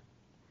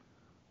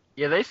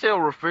 Yeah, they sell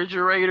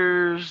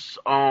refrigerators,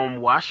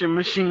 washing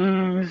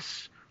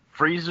machines,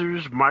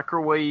 freezers,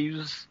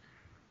 microwaves.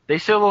 They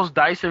sell those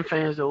Dyson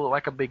fans that look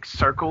like a big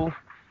circle.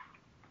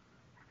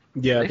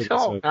 Yeah, they sell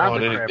all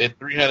kinds of crap. That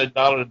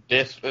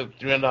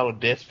 $300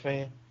 desk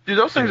fan. Dude,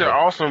 those things are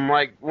awesome.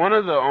 Like one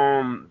of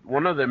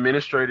the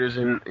administrators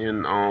in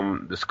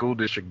the school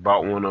district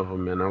bought one of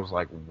them, and I was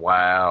like,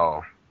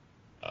 wow.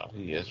 Oh,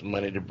 he has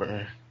money to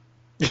burn.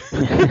 He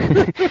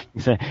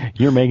said,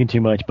 "You're making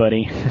too much,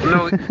 buddy."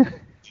 No.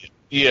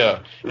 Yeah.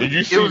 Did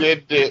you see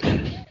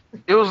that?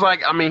 It was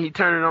like, I mean, he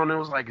turned it on. It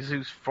was like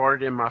Zeus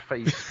farted in my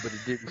face, but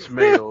it didn't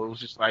smell. It was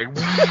just like.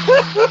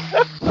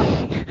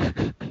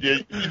 Yeah,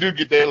 you do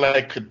get that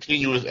like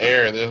continuous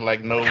air. There's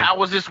like no. How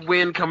was this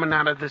wind coming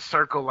out of this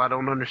circle? I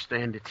don't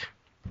understand it.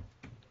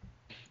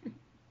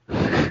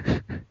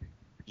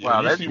 Yeah,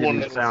 wow, you that see didn't one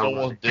that was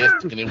someone's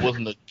desk and it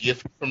wasn't a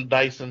gift from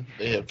Dyson.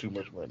 They have too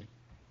much money.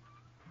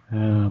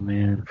 Oh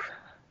man.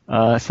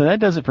 So that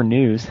does it for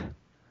news.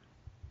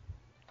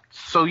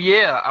 So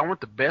yeah, I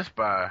went to Best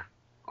Buy.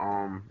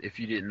 If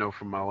you didn't know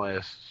from my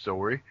last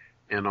story,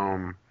 and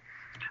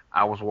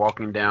I was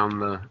walking down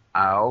the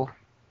aisle,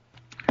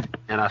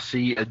 and I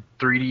see a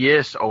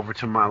 3DS over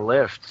to my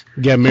left.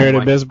 You got married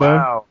at Best Buy?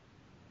 Wow.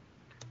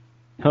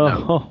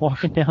 No.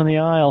 Walking down the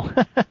aisle.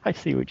 I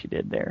see what you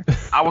did there.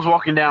 I was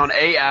walking down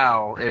a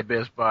aisle at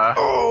Best Buy,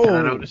 and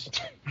I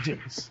noticed.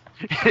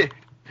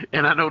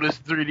 And I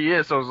noticed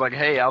 3DS. So I was like,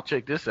 "Hey, I'll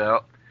check this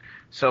out."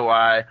 So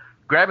I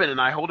grab it and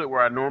I hold it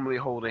where I normally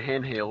hold a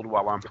handheld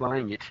while I'm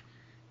playing it,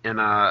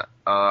 and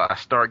I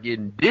start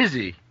getting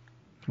dizzy.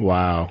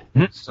 Wow.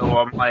 So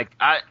I'm like,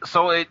 it's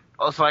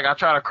like I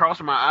try to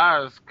cross my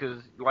eyes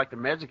because like the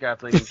Magic Eye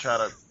thing and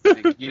try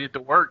to get it to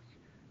work,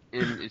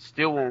 and it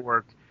still won't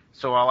work.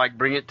 So I like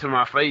bring it to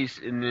my face,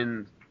 and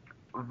then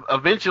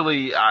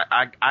eventually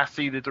I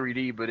see the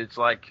 3D, but it's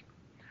like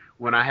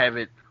when I have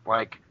it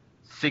like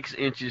 6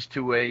 inches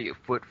to a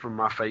foot from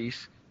my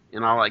face,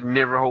 and I like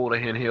never hold a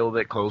handheld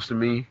that close to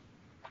me.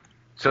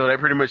 So that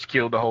pretty much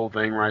killed the whole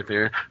thing right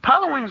there.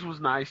 Pilot Wings was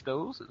nice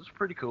though. It was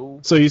pretty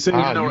cool. So you said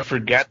you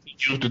forgot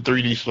to use the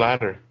 3D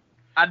slider.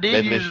 I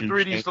did use the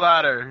 3D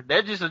slider.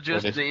 That just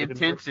adjusts the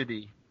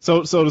intensity.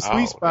 So the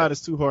sweet spot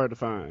is too hard to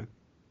find.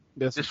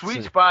 That's the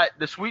sweet spot.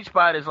 The sweet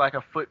spot is like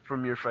a foot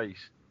from your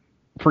face.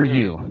 For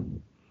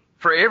you.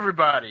 For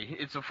everybody,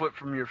 it's a foot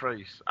from your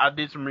face. I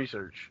did some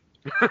research.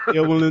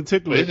 Yeah, well, in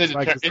particular, is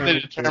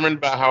it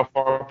determined by how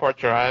far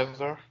apart your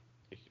eyes are?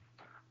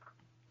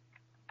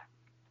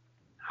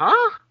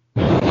 Huh?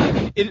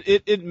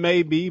 It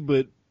may be,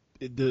 but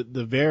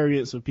the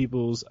variance of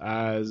people's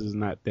eyes is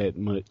not that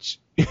much.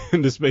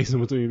 The space in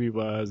between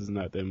people's eyes is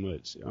not that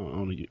much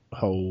on a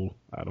whole,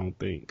 I don't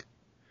think.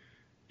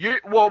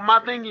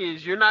 My thing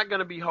is, you're not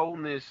gonna be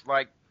holding this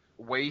like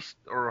waist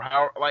or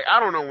how. Like I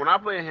don't know. When I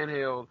play a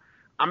handheld,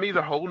 I'm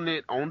either holding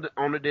it on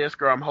the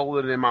desk or I'm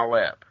holding it in my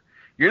lap.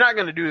 You're not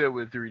gonna do that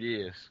with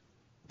 3DS.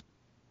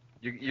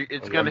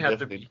 It's gonna have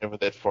to be never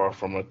that far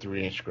from a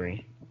 3-inch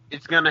screen.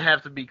 It's gonna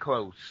have to be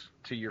close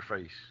to your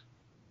face.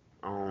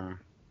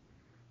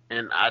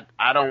 And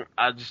I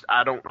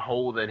don't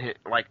hold that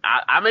like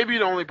I may be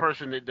the only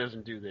person that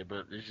doesn't do that,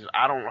 but it's just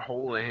I don't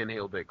hold a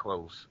handheld that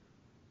close.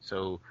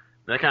 So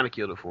that kind of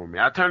killed it for me.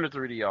 I turned the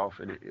 3D off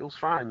and it was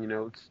fine,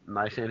 it's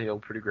nice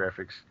handheld, pretty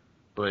graphics,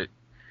 but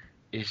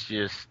it's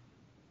just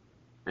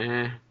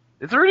the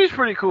 3D is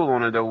pretty cool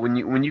on it though.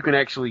 When you can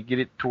actually get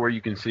it to where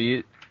you can see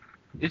it,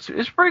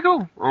 it's pretty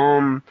cool.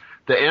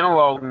 The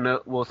analog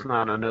nut, well, it's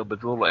not a nut,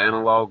 but the little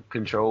analog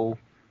control,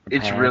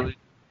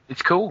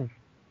 it's cool.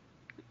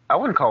 I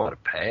wouldn't call it a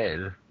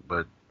pad,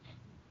 but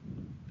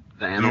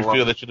the analog. Do you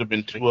feel there should have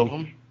been 2 of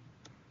them?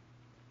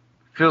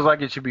 Feels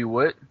like it should be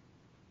what?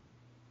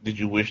 Did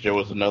you wish there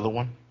was another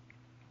one?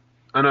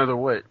 Another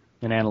what?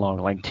 An analog,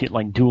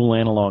 like dual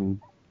analog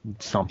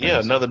something.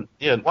 Yeah,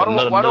 Why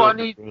do I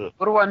need? another-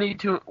 What do I need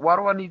to? Why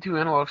do I need 2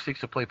 analog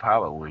sticks to play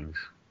Pilot Wings?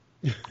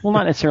 Well,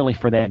 not necessarily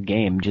for that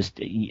game, just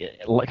kind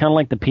of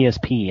like the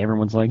PSP.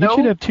 Everyone's like, No. you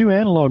should have 2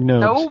 analog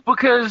nodes. No,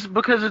 because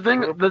the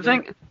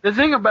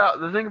thing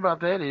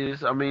about that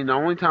is, I mean, the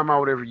only time I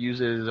would ever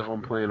use it is if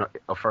I'm playing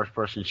a first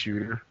person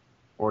shooter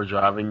or a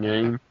driving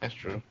game. That's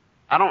true.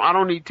 I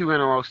don't need 2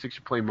 analog sticks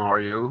to play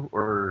Mario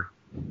or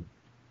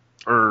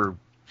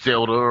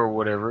Zelda or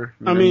whatever.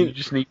 I mean, you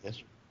just need.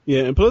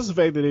 Yeah, and plus the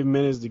fact that they've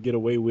managed to get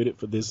away with it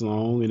for this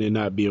long and it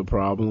not be a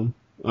problem.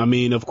 I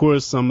mean, of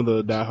course, some of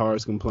the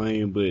diehards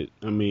complain, but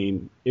I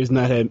mean, it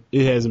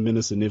hasn't been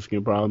a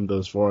significant problem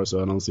thus far,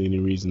 so I don't see any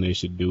reason they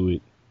should do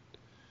it.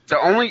 The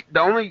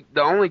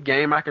only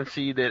game I can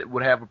see that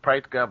would have a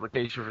practical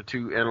application for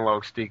 2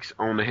 analog sticks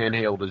on the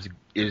handheld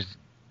is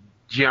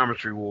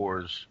Geometry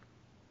Wars.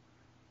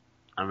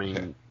 I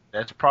mean,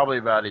 that's probably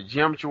about it.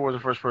 Geometry Wars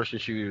and first person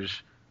shooters,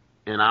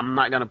 and I'm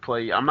not gonna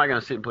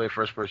sit and play a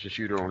first person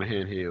shooter on a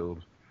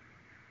handheld.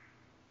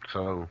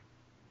 So.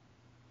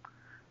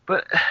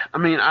 But I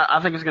mean,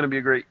 I think it's going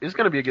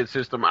to be a good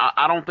system.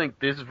 I don't think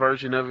this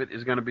version of it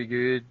is going to be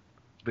good.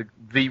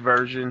 The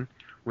version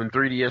when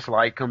 3DS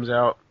Lite comes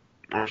out,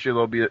 I'm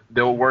sure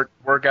they'll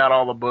work out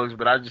all the bugs.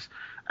 But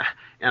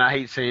and I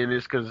hate saying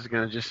this because it's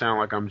going to just sound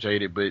like I'm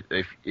jaded. But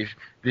if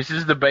this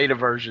is the beta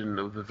version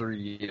of the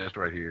 3DS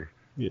right here.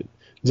 Yeah.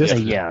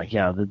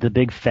 The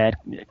big fat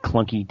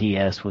clunky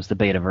DS was the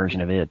beta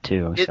version of it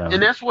too.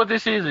 And that's what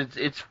this is.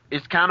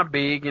 It's kind of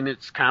big and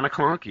it's kind of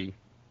clunky.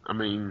 I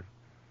mean.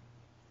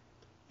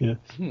 Yeah.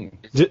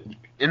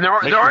 And there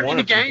aren't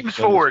any games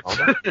for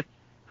it.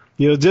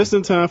 Just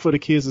in time for the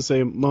kids to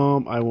say,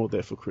 "Mom, I want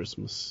that for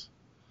Christmas."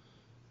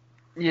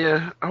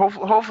 Yeah,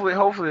 hopefully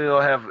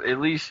they'll have at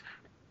least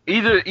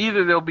either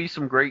there'll be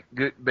some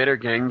better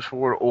games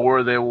for it,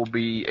 or there will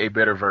be a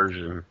better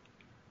version.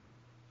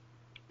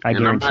 I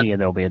guarantee you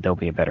there'll be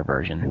a better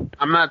version.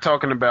 I'm not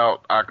talking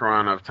about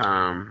Ocarina of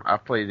Time.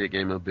 I've played that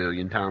game a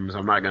billion times.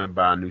 I'm not going to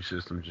buy a new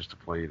system just to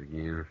play it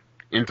again.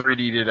 In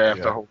 3D, did I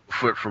have to hold a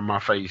foot from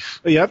my face?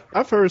 Yeah,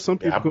 I've heard some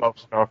people. I bought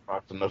Star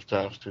Fox enough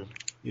times too.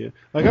 Yeah,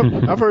 like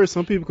I've heard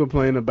some people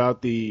complain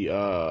about the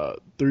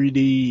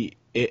 3D.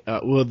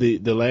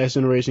 The last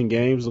generation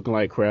games looking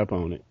like crap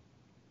on it.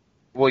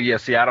 Well, yeah.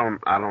 See, I don't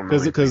know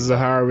because it's a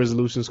higher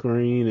resolution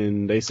screen,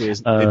 and they say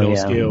they don't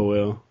scale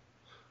well.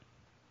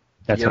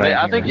 That's what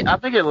I think it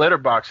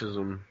letterboxes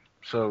them.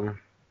 So.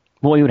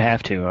 Well, you would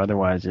have to,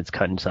 otherwise it's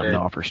cutting something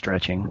off or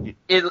stretching.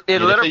 It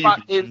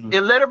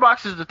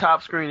letterboxes the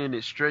top screen and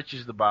it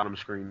stretches the bottom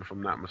screen, if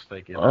I'm not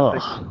mistaken.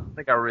 I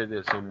think I read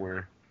that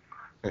somewhere.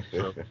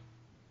 So,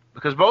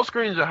 because both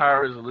screens are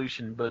higher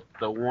resolution, but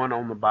the one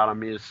on the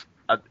bottom is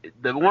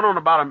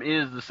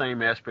the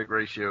same aspect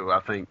ratio, I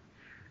think,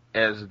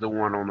 as the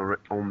one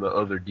on the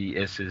other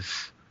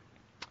DSs.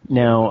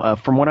 Now,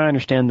 from what I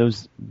understand,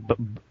 those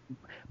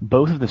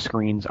both of the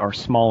screens are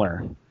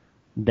smaller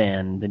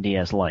than the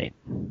DS Lite.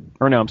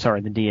 Or no, I'm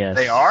sorry, the DS.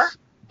 They are?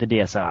 The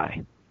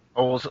DSi.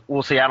 Oh,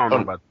 we'll see. I don't know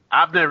about that.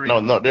 I've never.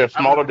 No, they're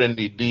smaller than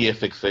the DS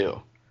XL.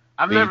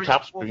 The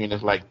top screen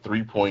is like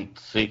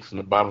 3.6, and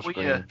the bottom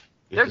screen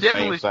is the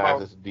same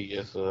size as the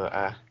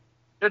DSi.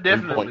 They're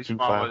definitely 3.25,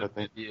 smaller I think.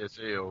 than the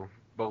DSL.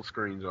 Both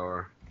screens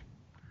are.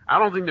 I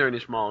don't think they're any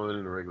smaller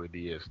than the regular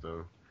DS,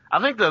 though.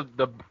 I think the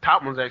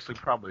top one's actually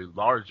probably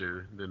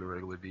larger than the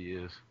regular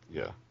DS.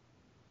 Yeah.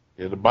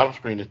 Yeah, the bottom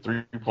screen is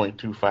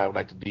 3.25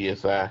 like the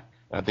DSi.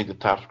 I think the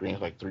top screen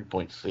is like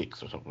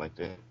 3.6 or something like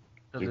that.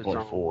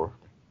 3.4.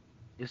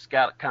 It's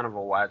got kind of a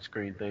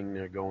widescreen thing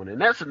there going.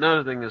 And that's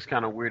another thing that's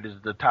kind of weird is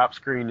the top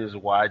screen is a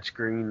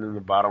widescreen and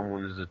the bottom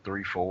one is a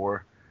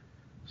 3.4.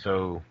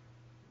 So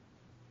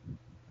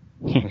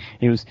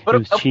it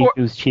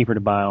was cheaper to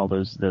buy all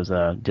those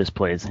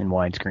displays in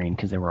widescreen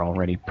because they were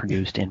already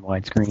produced in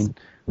widescreen.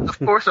 Of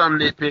course I'm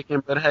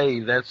nitpicking, but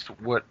hey, that's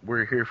what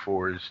we're here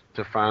for, is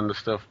to find the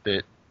stuff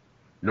that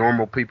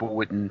normal people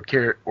wouldn't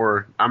care,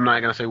 or I'm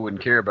not going to say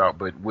wouldn't care about,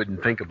 but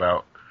wouldn't think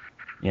about.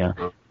 Yeah.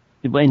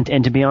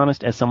 And to be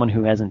honest, as someone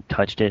who hasn't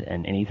touched it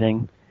and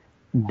anything,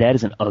 that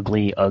is an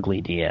ugly,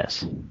 ugly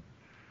DS.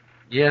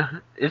 Yeah,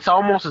 it's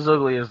almost as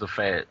ugly as the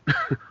Fat.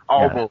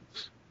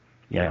 Almost.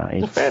 Yeah.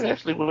 The Fat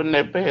actually wasn't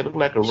that bad. It looked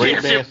like a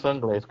Ray-Ban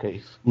sunglass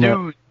case.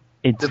 No,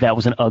 that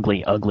was an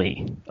ugly,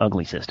 ugly,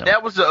 ugly system.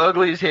 That was the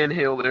ugliest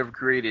handheld ever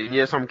created.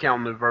 Yes, I'm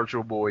counting the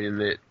Virtual Boy in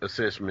that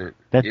assessment.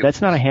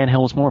 That's not a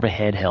handheld. It's more of a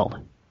head held.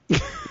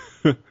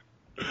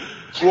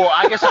 Well,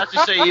 I guess I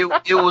should say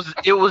it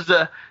was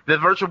the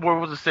Virtual Boy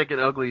was the second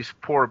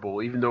ugliest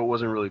portable, even though it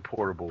wasn't really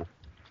portable.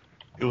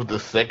 It was the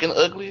second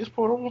ugliest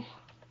portable?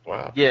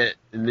 Wow. Yeah,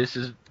 and this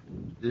is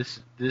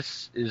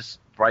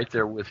right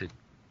there with it.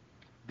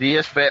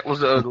 DS Fat was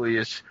the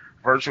ugliest.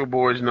 Virtual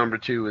Boy is number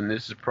 2, and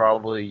this is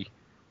probably,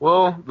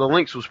 well, the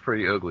Lynx was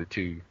pretty ugly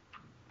too.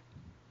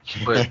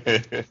 But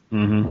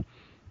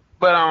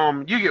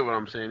but you get what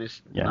I'm saying.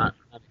 It's not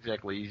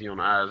exactly easy on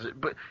the eyes.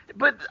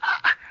 But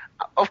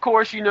of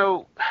course,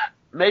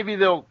 maybe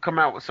they'll come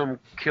out with some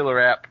killer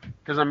app,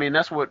 because I mean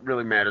that's what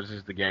really matters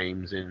is the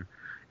games, and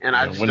And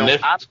I just when don't.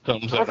 Netflix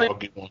comes I don't out, I'll think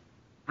get one.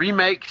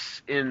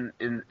 remakes in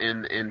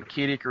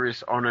Kid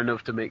Icarus aren't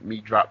enough to make me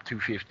drop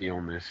 $250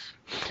 on this.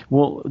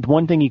 Well, the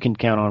one thing you can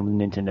count on with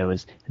Nintendo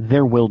is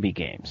there will be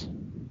games.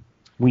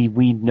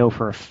 We know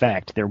for a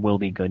fact there will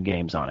be good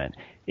games on it.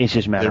 It's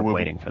just a matter of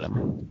waiting for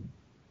them.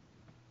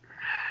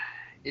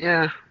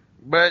 Yeah,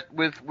 but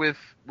with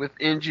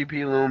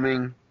NGP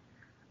looming,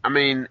 I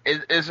mean,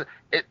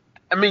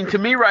 I mean, to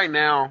me right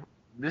now,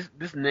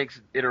 this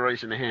next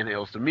iteration of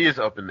handhelds to me is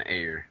up in the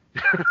air.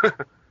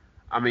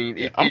 I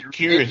mean, I'm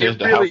curious as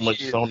to really how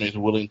much is. Sony is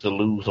willing to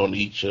lose on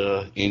each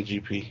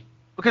NGP.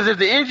 Because if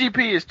the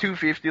NGP is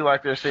 $250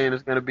 like they're saying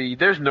it's going to be,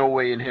 there's no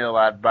way in hell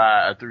I'd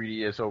buy a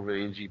 3DS over the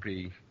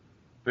NGP.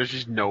 There's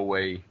just no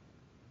way.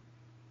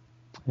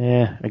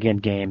 Yeah, again,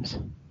 games.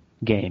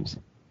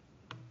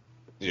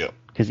 Yeah.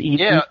 Because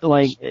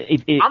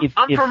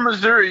I'm from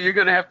Missouri. You're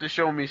gonna have to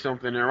show me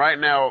something, and right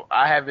now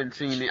I haven't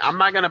seen it. I'm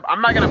not gonna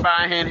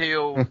buy a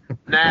handheld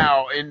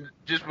now, and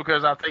just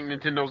because I think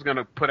Nintendo's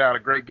gonna put out a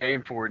great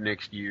game for it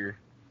next year.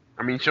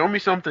 I mean, show me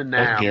something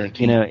now. That's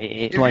guaranteed.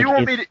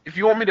 If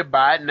you want me to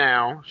buy it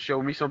now, show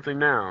me something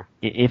now.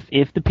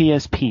 If the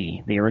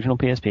PSP, the original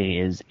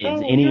PSP, is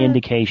any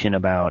indication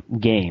about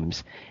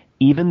games,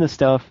 even the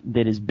stuff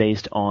that is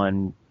based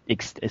on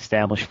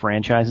established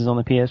franchises on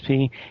the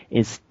PSP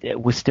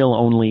was still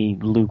only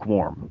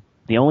lukewarm.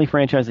 The only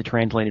franchise that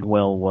translated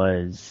well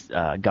was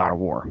God of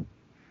War.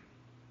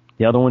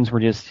 The other ones were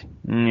just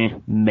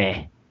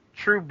meh.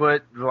 True,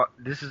 but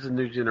this is a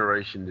new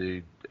generation,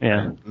 dude.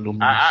 Yeah,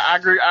 I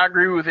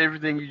agree with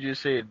everything you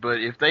just said. But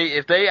if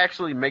they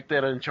actually make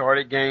that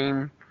Uncharted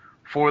game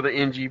for the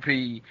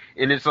NGP,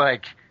 and it's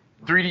like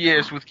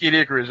 3DS with Kid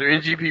Icarus or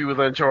NGP with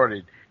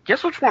Uncharted,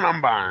 guess which one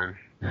I'm buying?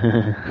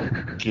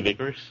 Kid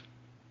Icarus.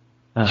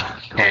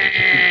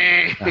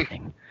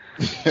 Nothing.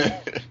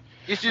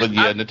 It's just, But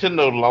yeah,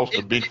 Nintendo lost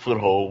a big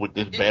foothold with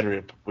the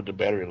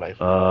battery life.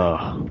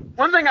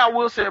 One thing I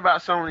will say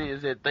about Sony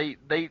is that they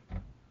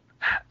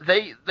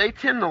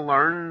tend to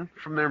learn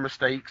from their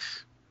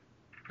mistakes.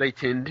 They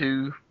tend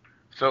to.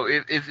 So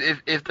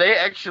if they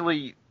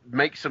actually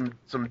make some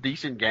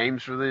decent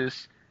games for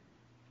this,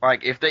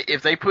 like if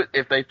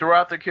they throw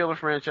out their killer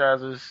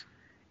franchises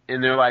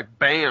and they're like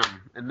bam,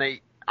 and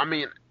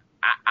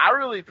I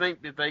really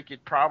think that they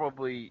could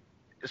probably,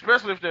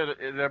 especially if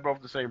they're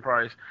both the same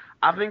price,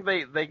 I think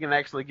they can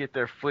actually get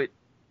their foot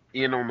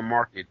in on the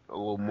market a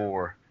little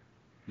more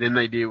than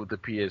they did with the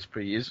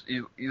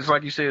PSP. It's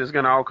like you said, it's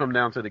going to all come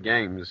down to the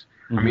games.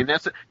 Mm-hmm. I mean,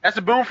 that's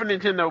a boom for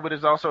Nintendo, but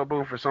it's also a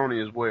boom for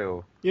Sony as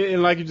well. Yeah,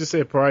 and like you just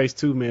said, price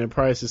too, man.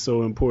 Price is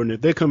so important.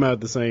 If they come out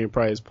at the same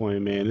price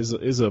point, man,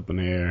 it's up in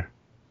the air.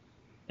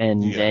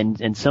 And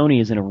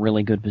Sony is in a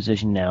really good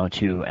position now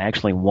to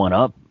actually one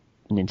up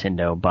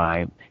Nintendo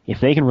by,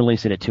 if they can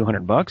release it at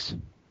 $200.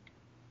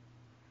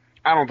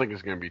 I don't think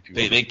it's going to be too.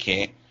 They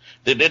can't.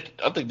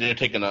 I think they're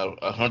taking a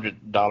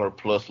 $100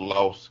 plus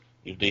loss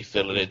if they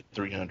sell it at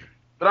 $300.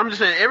 But I'm just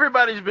saying,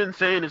 everybody's been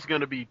saying it's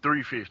going to be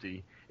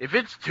 $350. If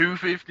it's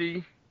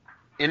 $250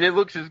 and it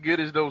looks as good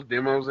as those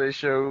demos they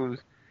showed,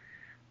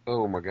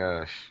 oh my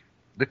gosh,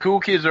 the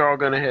cool kids are all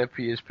going to have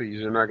PSPs.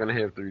 They're not going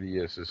to have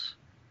 3DSs.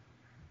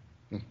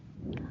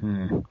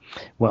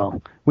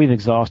 Well, we've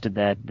exhausted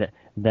that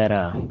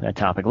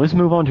topic. Let's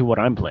move on to what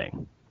I'm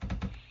playing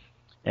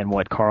and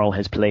what Carl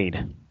has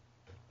played.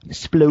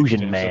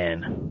 Explosion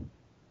Man.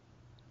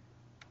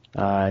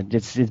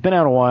 It's been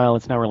out a while.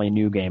 It's not really a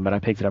new game, but I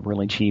picked it up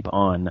really cheap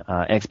on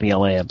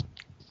XBLA a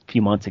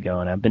few months ago,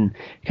 and I've been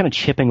kind of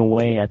chipping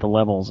away at the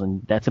levels,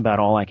 and that's about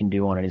all I can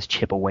do on it is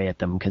chip away at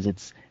them because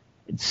it's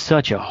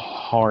such a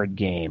hard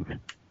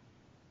game.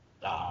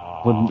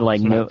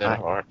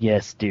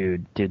 Yes,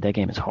 dude, that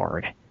game is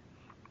hard.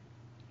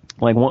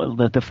 Like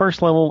the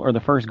first level or the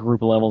first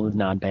group of levels is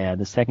not bad.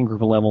 The second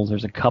group of levels,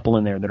 there's a couple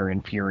in there that are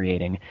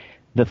infuriating.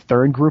 The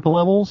third group of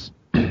levels,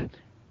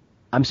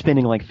 I'm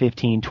spending like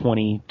 15,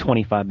 20,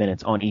 25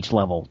 minutes on each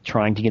level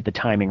trying to get the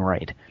timing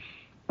right.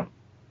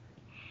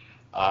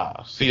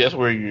 See, that's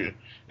where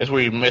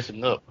you're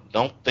messing up.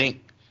 Don't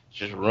think,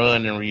 just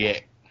run and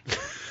react.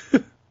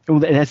 Well,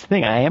 that's the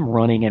thing. I am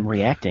running and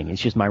reacting.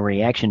 It's just my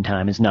reaction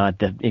time is not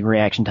the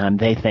reaction time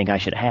they think I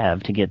should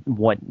have to get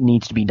what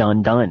needs to be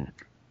done.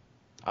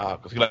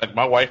 Because like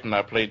my wife and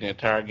I played the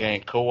entire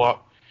game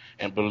co-op,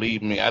 and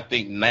believe me, I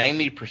think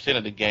 90%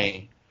 of the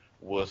game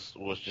was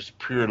just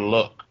pure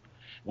luck.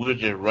 We were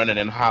just running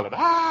and hollering,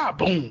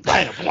 boom,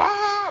 bam,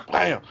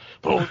 bam,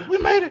 boom, we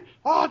made it,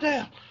 oh,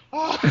 damn.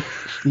 Oh.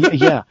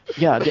 Yeah.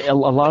 A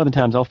lot of the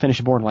times I'll finish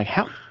a board and like,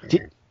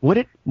 what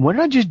did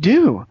I just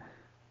do?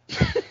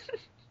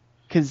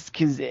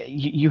 Because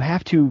you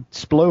have to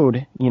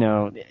explode,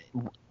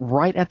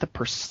 right at the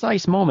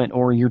precise moment,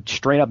 or you're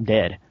straight up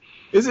dead.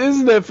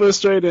 Isn't that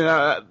frustrating?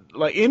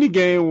 Like any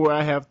game where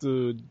I have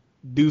to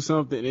do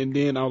something and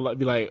then I'll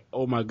be like,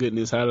 oh my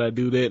goodness, how did I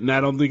do that? And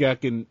I don't think I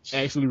can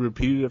actually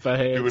repeat it if I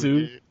had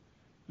to.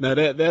 Now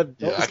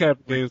those kind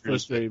of games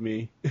frustrate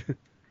me.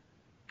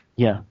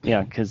 Yeah,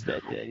 yeah, because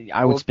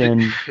I would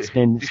spend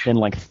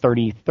like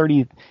 30,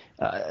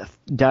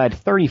 died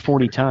 30,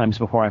 40 times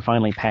before I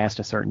finally passed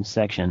a certain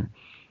section.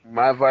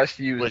 My advice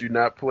to you is Wait. do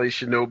not play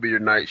Shinobi or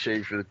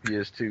Nightshade for the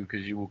PS2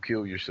 because you will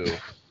kill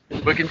yourself.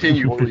 But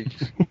continue,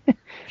 please.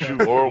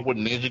 Shoot, or with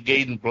Ninja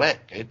Gaiden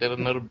Black. Ain't that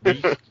another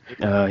beast?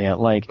 Yeah,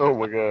 like Oh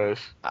my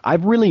gosh.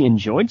 I've really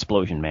enjoyed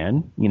Explosion,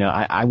 man. You know,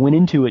 I went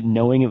into it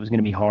knowing it was going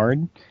to be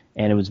hard,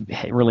 and it was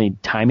really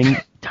timing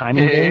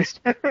based.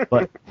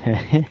 But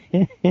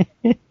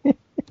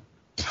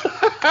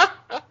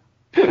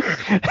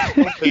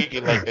Don't take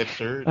it like that,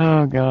 sir.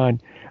 oh god,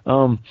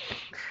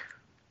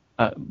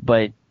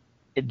 but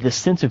the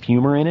sense of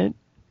humor in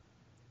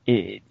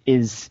it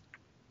is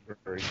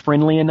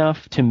friendly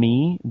enough to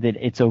me that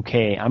it's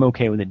okay. I'm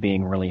okay with it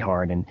being really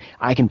hard, and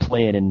I can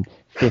play it in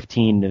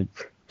 15 to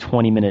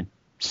 20-minute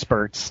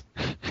spurts.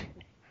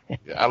 Yeah,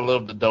 I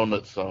love the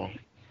donut song.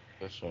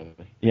 That's funny.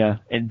 Yeah,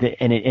 and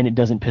it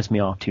doesn't piss me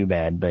off too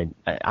bad, but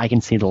I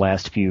can see the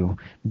last few,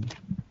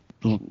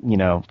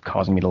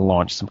 causing me to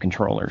launch some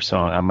controllers, so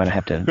I'm gonna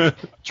have to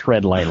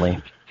tread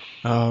lightly.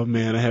 Oh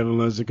man, I haven't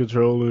launched a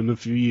controller in a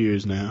few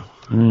years now.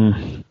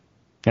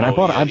 And I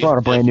bought a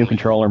brand new definitely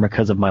controller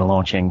because of my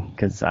launching,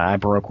 because I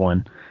broke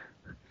one.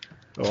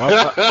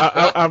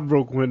 Oh, I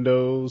broke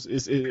Windows.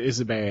 It's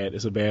a bad.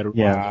 It's a bad.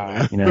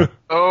 Yeah,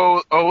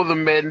 Oh, the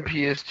Madden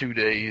PS2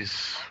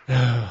 days.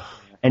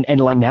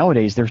 And like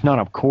nowadays, there's not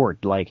a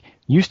cord. Like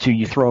used to,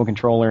 you throw a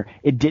controller,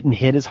 it didn't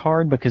hit as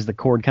hard because the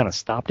cord kind of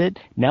stopped it.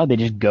 Now they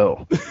just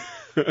go.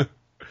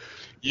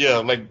 Yeah,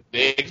 like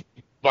the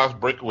Xbox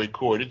breakaway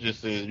cord. It just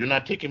says, "You're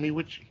not taking me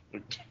with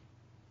you."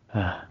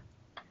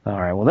 All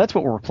right, well that's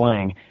what we're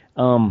playing.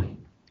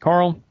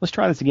 Carl, let's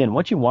try this again.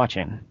 What you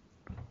watching?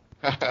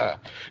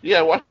 Yeah,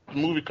 I watched a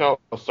movie called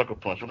Sucker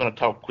Punch. We're gonna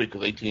talk quick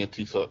because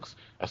AT&T sucks.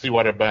 I see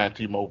why they're buying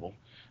T-Mobile.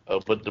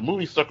 But the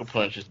movie Sucker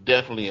Punch is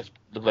definitely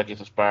looks like it's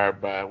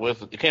inspired by. Well,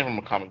 it came from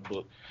a comic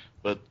book,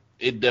 but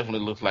it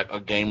definitely looks like a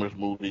gamer's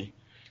movie.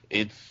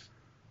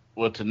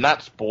 To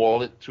not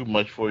spoil it too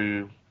much for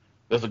you.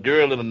 There's a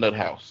girl in a nut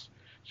house.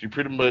 She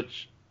pretty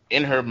much,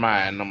 in her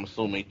mind, I'm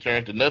assuming,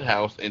 turned the nut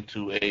house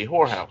into a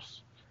whorehouse.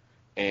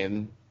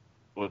 And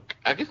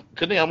I guess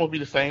could they almost be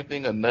the same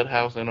thing, a nut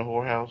house and a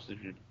whorehouse,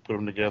 if you put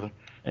them together?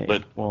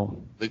 But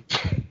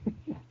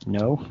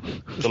no.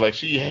 So like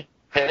she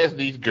has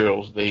these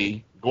girls.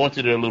 They go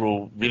into their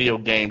little video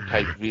game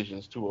type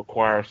visions to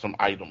acquire some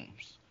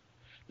items.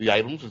 The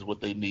items is what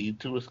they need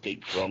to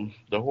escape from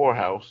the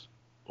whorehouse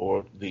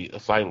or the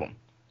asylum.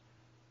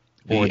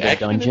 Or the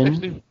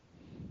dungeon.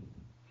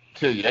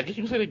 I guess you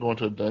can say they go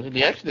into a dungeon.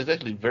 The action is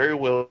actually very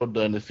well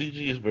done. The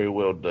CG is very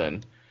well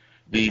done.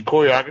 The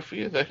choreography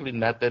is actually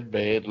not that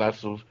bad.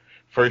 Lots of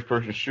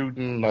first-person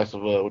shooting. Lots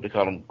of what they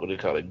call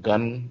it,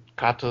 gun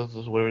katas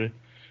is where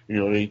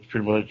they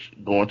pretty much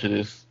go into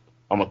this.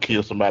 I'm gonna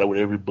kill somebody with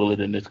every bullet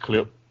in this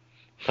clip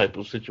type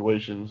of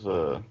situations.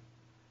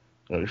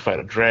 You fight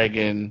a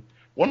dragon.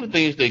 One of the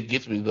things that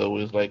gets me though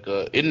is like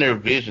in their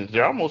visions,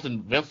 they're almost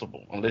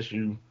invincible unless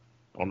you,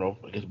 I don't know,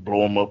 I guess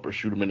blow them up or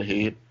shoot them in the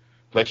head.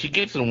 Like she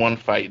gets in one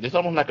fight, it's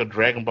almost like a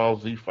Dragon Ball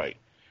Z fight.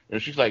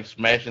 She's like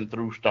smashing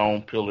through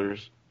stone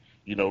pillars,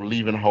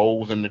 leaving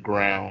holes in the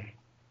ground.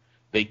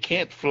 They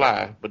can't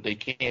fly, but they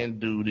can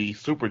do the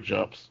super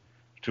jumps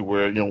to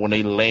where, when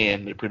they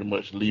land, they pretty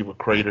much leave a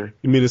crater.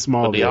 You mean a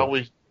small? But they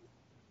always.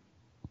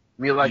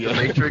 You mean like the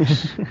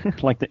Matrix?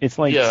 It's like the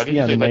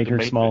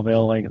Matrix,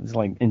 Smallville, like it's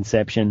like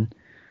Inception.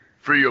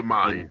 Free your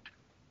mind.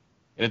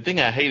 And the thing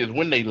I hate is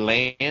when they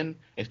land,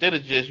 instead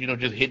of just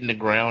just hitting the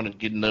ground and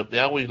getting up, they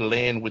always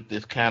land with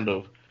this kind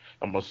of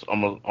I'm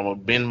gonna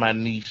bend my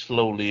knee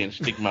slowly and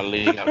stick my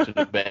leg out to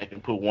the back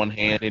and put one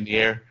hand in the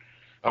air.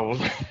 I'm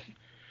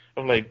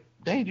like,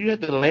 dang, do you have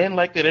to land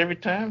like that every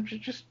time?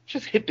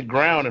 Just hit the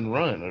ground and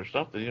run or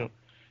something.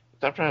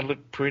 Stop trying to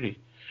look pretty.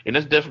 And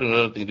that's definitely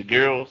another thing. The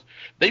girls,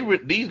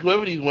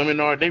 whoever these women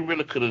are, they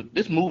really could have.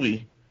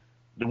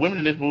 The women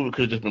in this movie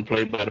could have just been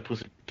played by the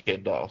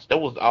Pussycat Dolls. That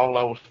was all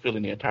I was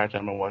feeling the entire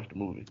time I watched the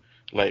movie.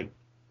 Like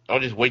I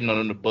was just waiting on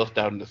them to bust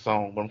out in the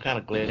song, but I'm kind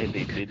of glad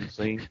they didn't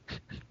sing.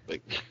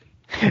 Like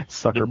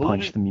Sucker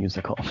Punch the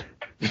musical.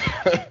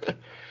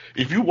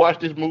 If you watch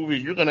this movie,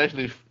 you're gonna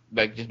actually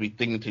just be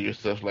thinking to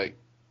yourself like,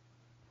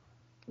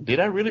 did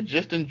I really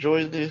just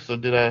enjoy this, or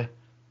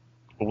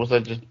was I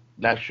just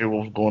not sure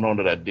what was going on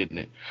that I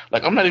didn't?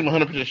 Like I'm not even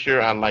 100%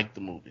 sure I liked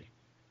the movie.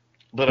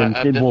 But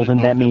then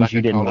that means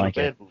you didn't like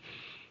it.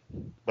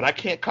 But I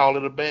can't call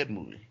it a bad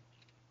movie.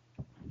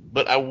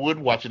 But I would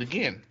watch it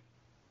again.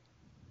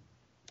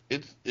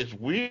 It's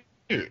weird.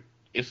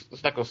 It's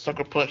like a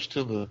sucker punch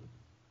to the.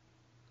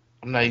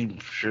 I'm not even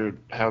sure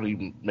how to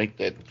even make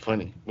that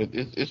funny, but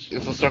it's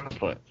a sucker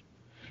punch.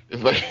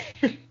 It's like,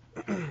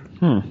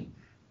 and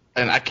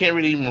I can't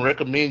really even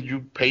recommend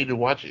you pay to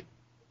watch it.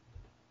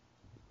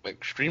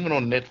 Like stream it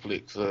on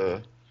Netflix.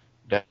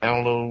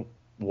 Download,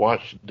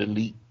 watch,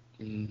 delete,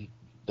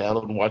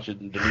 download and watch it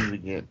and delete it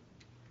again.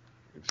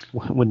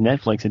 With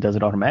Netflix, it does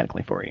it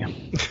automatically for you.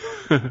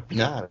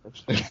 Nah,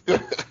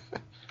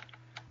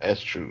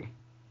 that's true.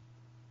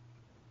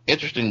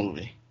 Interesting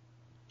movie.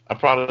 I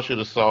probably should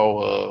have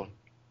saw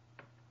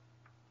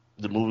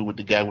the movie with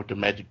the guy with the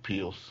magic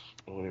pills,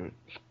 where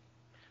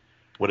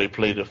they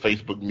play the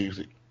Facebook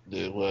music,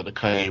 the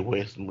Kanye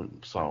West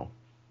song.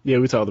 Yeah,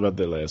 we talked about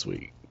that last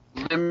week.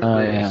 Yeah,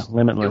 Limitless.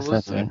 Limitless. It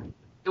was, That's it.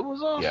 it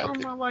was Yeah,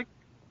 awesome. I like.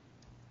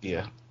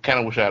 yeah. Kind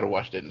of wish I had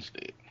watched that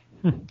instead.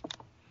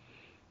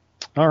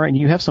 All right,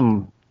 you have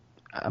some.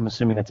 I'm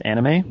assuming that's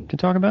anime to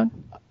talk about.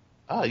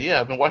 Oh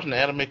yeah, I've been watching an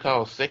anime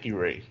called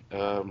Sekirei.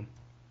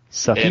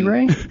 Sucky And-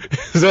 Ray.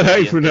 Is that how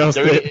you Yeah, pronounce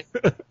dirty-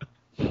 that?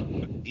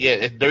 Yeah,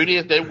 as dirty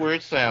as that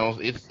word sounds,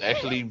 it's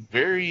actually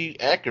very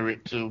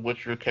accurate to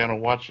what you're kind of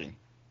watching.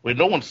 Well,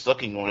 no one's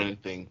sucking on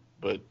anything,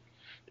 but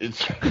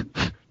it's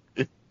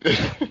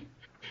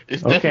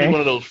it's definitely Okay.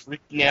 one of those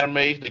freaky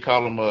animes. They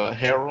call them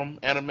harem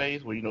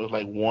animes, where it's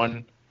like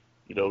one,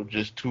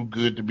 just too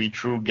good to be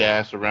true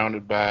guy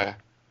surrounded by,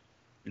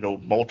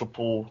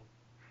 multiple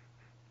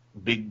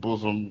big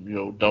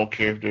bosom, don't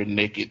care if they're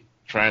naked,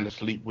 trying to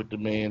sleep with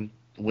the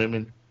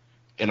women,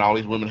 and all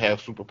these women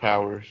have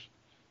superpowers.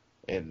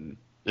 And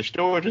the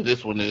story to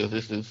this one is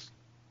this is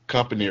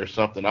company or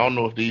something. I don't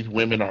know if these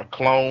women are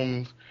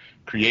clones,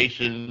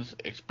 creations,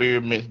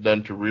 experiments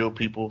done to real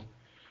people,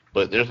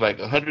 but there's like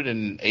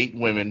 108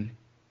 women.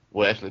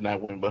 Well, actually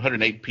not women, but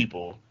 108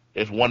 people.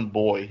 There's one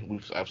boy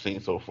I've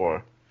seen so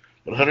far,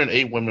 but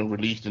 108 women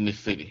released in this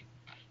city.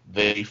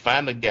 They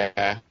find a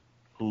guy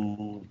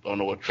who I don't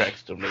know what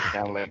attracts them. They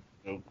kind of like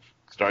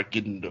start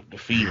getting the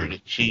fever, the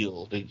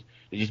chills. They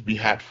just be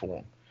hot for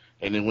him.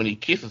 And then when he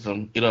kisses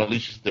them, it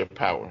unleashes their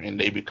power, and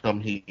they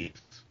become his.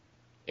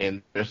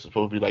 And they're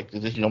supposed to be like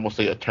this. You almost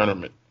say a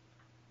tournament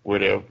where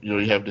they're you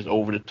have this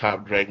over the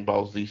top Dragon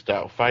Ball Z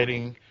style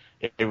fighting.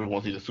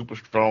 Everyone's either super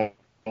strong,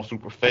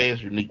 super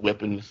fast, unique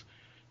weapons.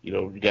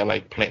 You got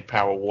like plant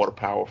power, water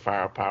power,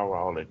 fire power,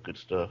 all that good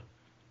stuff.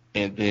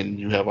 And then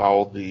you have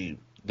then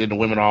the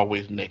women are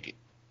always naked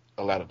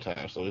a lot of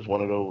times. So it's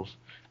one of those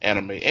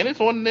anime, and it's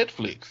on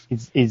Netflix.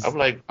 Is this a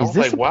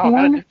wow, how did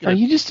porn? this get Are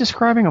you just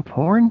describing a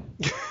porn?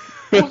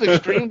 I was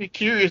extremely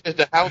curious as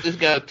to how this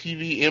got a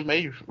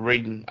TVMA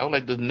rating. I was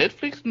like, does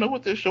Netflix know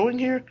what they're showing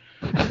here?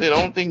 I said, the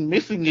only thing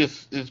missing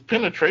is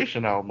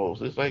penetration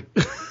almost. It's like,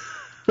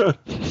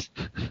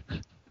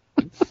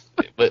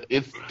 but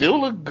it's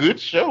still a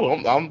good show.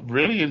 I'm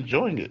really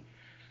enjoying it.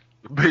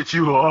 Bet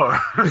you are.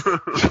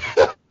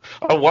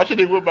 I'm watching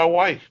it with my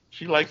wife.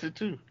 She likes it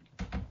too.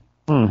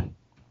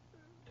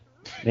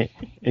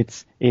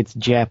 It's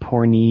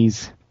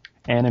Japornese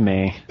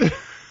anime.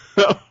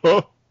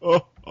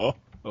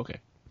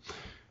 Okay.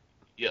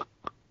 Yep.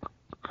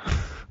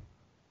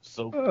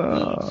 So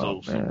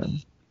good. So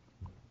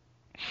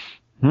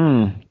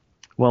Man.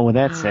 Well, with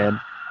that said,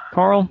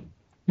 Carl,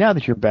 now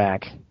that you're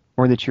back,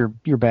 or that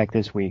you're back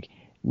this week,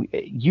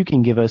 you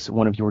can give us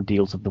one of your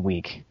deals of the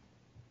week.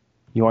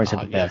 You always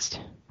have the best.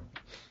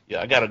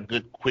 Yeah, I got a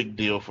good quick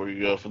deal for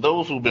you. For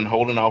those who've been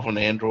holding off on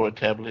the Android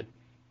tablet,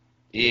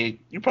 you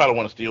probably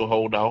want to still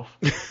hold off.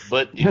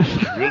 But if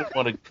you really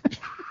want to,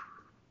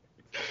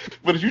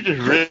 but if you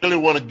just really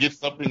want to get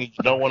something and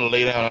you don't want to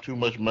lay down too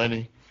much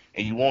money,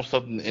 and you want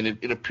something, and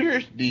it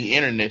appears the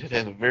internet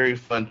has a very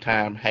fun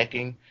time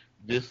hacking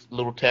this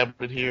little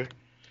tablet here.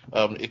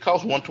 It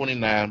costs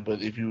 $129,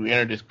 but if you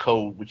enter this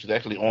code, which is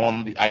actually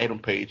on the item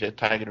page at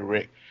Tiger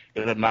Direct,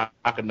 it'll knock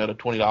another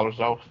 $20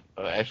 off.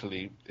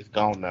 Actually, it's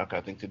gone now because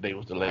I think today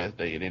was the last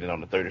day. It ended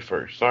on the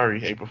 31st.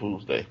 Sorry, April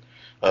Fool's Day.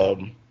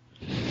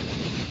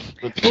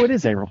 It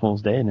is April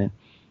Fool's Day, isn't it?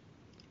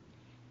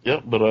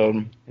 Yep, but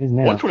It is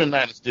now.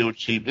 $129 is still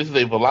cheap. This is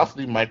a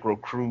Velocity Micro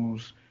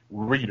Cruise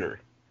reader.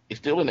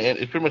 It's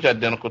it's pretty much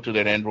identical to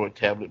that Android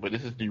tablet, but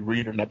this is the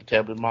reader, not the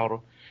tablet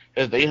model.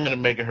 It has the 800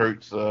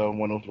 megahertz,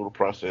 one of those little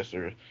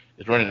processors.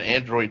 It's running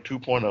Android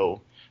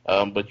 2.0,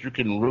 but you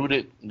can root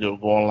it. Go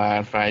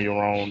online, find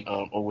your own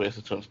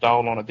OS to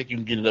install on. I think you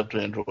can get it up to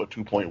Android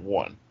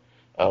 2.1.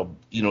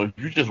 If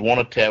you just want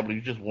a tablet,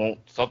 you just want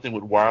something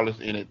with wireless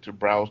in it to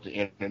browse the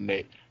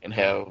internet and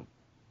have,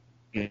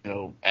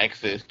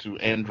 access to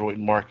Android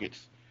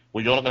markets.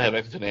 Well, you're only gonna have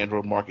access to the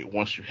Android market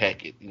once you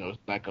hack it. It's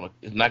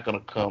not gonna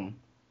come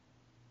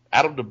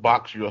out of the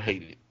box. You'll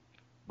hate it,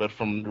 but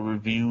from the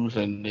reviews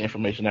and the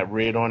information I've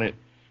read on it,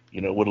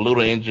 with a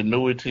little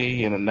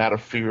ingenuity and not a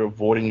fear of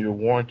voiding your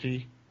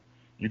warranty,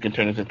 you can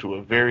turn this into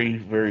a very,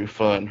 very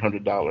fun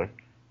 $100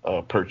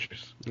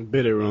 purchase. I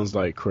bet it runs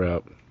like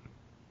crap.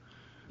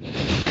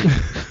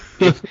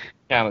 It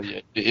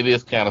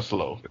is kind of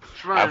slow.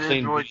 I've seen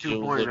Android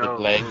videos of it 2.0.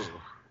 lags.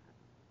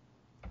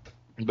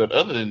 But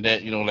other than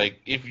that,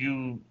 like if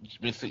you're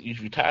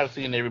tired of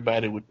seeing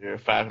everybody with their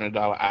 $500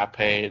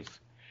 iPads,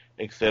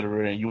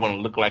 etc., and you want to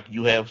look like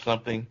you have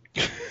something,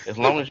 as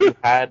long as you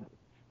hide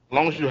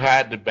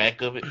the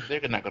back of it,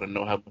 they're not going to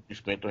know how much you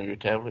spent on your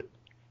tablet,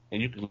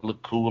 and you can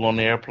look cool on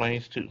the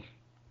airplanes too.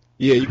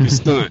 Yeah, you can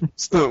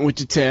stunt with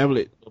your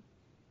tablet.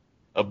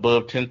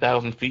 Above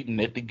 10,000 feet and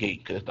at the gate,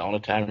 because it's the only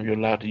time you're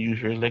allowed to use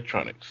your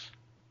electronics.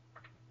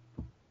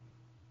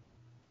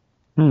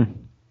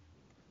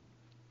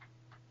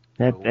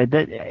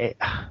 It's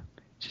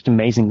just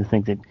amazing to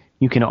think that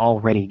you can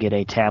already get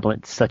a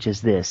tablet such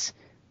as this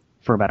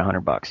for about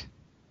 $100.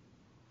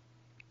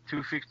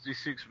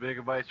 256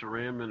 megabytes of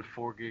RAM and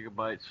 4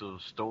 gigabytes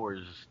of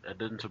storage. That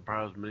doesn't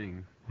surprise me.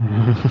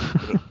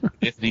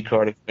 SD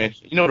card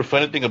expansion. You know the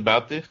funny thing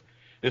about this?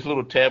 This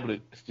little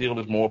tablet still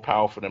is more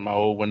powerful than my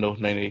old Windows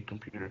 98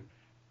 computer.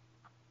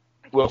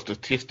 Well,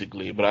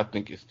 statistically, but I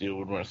think it still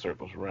would run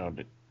circles around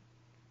it.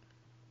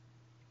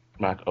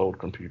 My old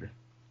computer.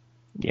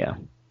 Yeah.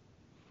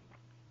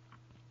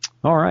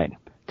 All right.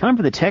 Time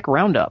for the tech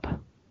roundup.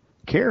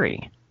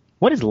 Carrie,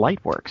 what is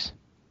Lightworks?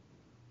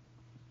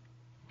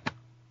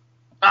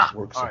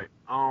 Works. All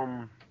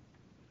right.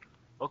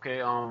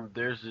 Okay.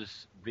 There's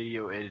this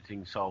video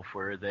editing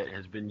software that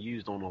has been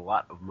used on a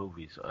lot of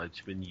movies.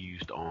 It's been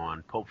used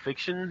on Pulp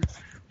Fiction.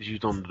 It's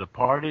used on The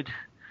Departed.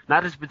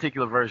 Not this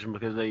particular version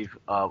because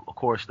of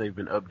course, they've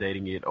been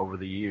updating it over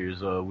the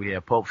years. We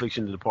have Pulp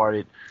Fiction, The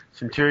Departed,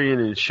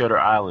 Centurion, and Shutter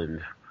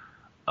Island.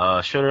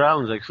 Shutter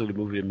Island is actually the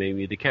movie that made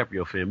me a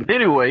DiCaprio fan. But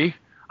anyway,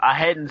 I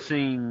hadn't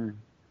seen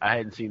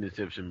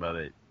Inception by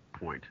that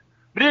point.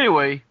 But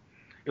anyway,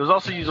 it was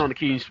also used on the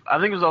King's. I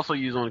think it was also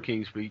used on the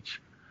King's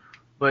Speech.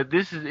 But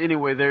this is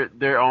anyway. They're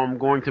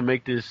going to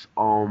make this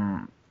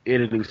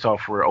editing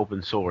software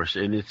open source,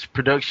 and it's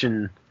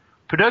production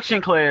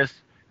class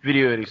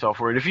video editing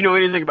software. And if you know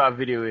anything about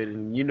video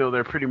editing, you know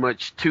they're pretty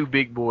much two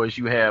big boys.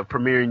 You have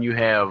Premiere and you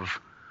have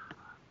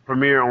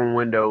Premiere on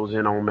Windows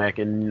and on Mac,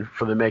 and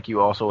for the Mac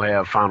you also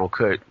have Final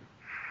Cut.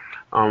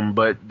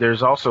 But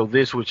there's also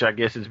this, which I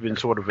guess has been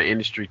sort of an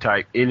industry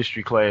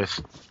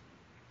class,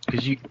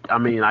 because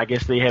I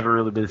guess they haven't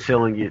really been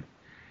selling it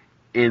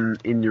in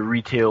your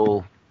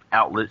retail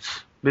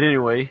outlets. But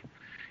anyway,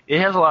 it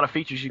has a lot of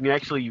features. You can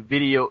actually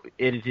video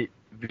edit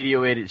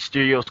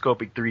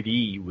stereoscopic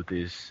 3D with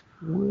this.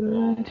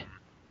 What?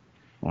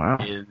 Wow.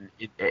 And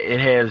it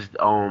has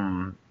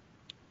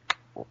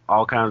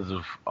all kinds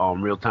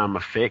of real-time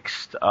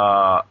effects,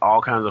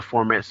 all kinds of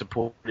formats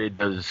supported. It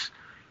does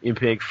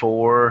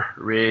MPEG-4,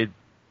 Red,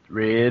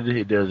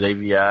 it does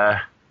AVI,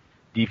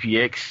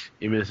 DPX,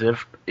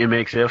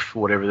 MXF,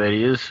 whatever that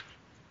is.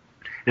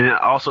 And it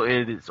also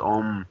edits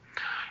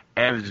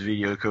Avid's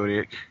video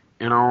codec.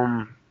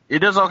 And it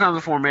does all kinds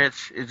of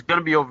formats. It's going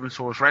to be open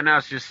source. Right now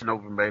it's just an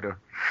open beta.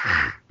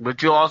 But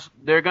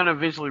they're going to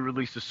eventually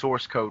release the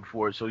source code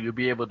for it, so you'll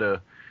be able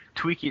to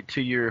tweak it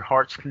to your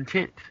heart's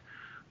content.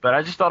 But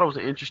I just thought it was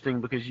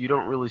interesting because you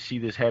don't really see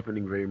this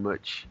happening very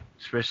much,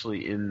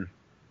 especially in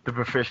the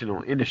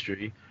professional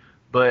industry.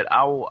 But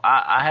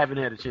I haven't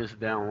had a chance to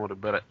download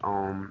it. But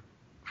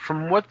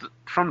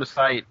from the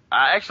site,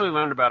 I actually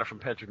learned about it from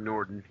Patrick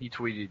Norton. He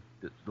tweeted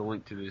the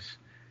link to this,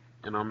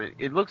 and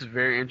it looks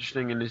very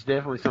interesting, and it's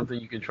definitely something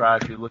you can try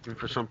if you're looking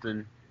for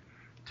something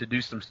to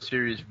do some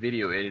serious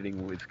video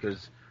editing with.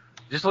 Because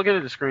just looking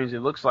at the screens,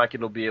 it looks like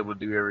it'll be able to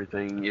do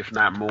everything, if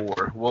not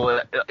more.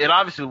 Well, it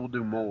obviously will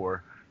do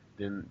more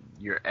than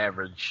your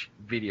average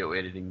video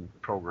editing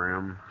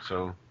program.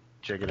 So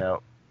check it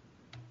out.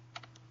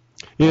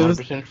 Yeah,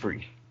 100%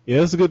 free. Yeah,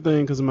 that's a good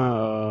thing because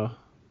my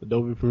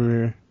Adobe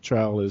Premiere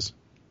trial is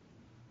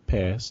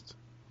passed.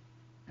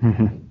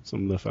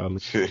 Some left out.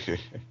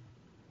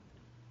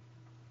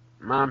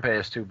 Mine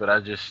passed too, but I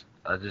just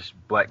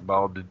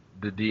blackballed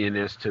the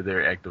DNS to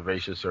their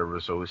activation server,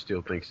 so it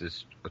still thinks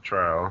it's a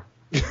trial.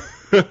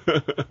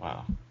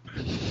 Wow.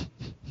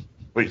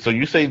 Wait, so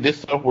you say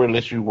this software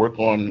lets you work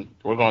on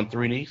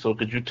 3D? So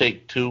could you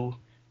take two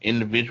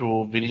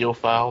individual video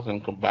files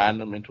and combine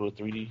them into a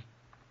 3D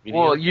video?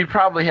 Well, you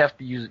probably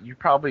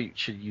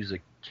should use a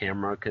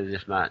camera, because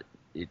if not,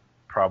 it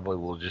probably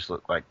will just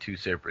look like two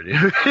separate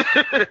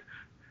images.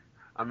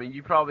 I mean,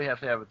 you probably have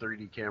to have a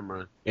 3D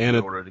camera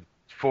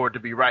for it to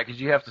be right,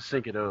 because you have to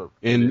sync it up.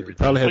 And you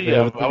probably have to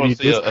have a 3D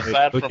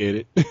disc look at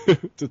it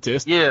to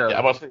test it. Yeah,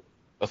 I was say,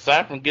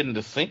 aside from getting the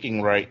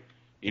syncing right,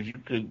 if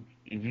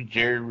you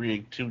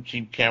jerry-rigged two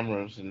cheap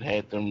cameras and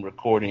had them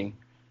recording,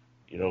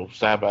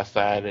 side by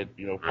side at,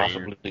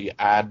 possibly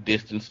eye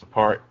distance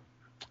apart,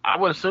 I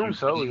would assume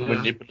so. You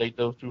manipulate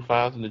those two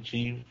files and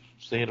achieve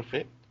said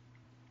effect.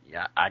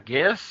 Yeah, I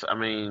guess. I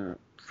mean,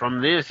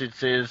 from this it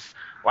says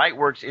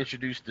Lightworks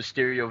introduced the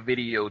stereo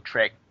video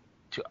track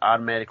to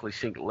automatically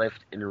sync left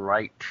and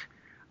right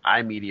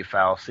iMedia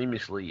files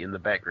seamlessly in the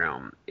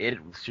background.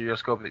 Edit with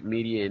stereoscopic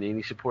media in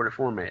any supported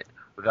format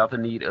without the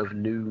need of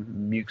new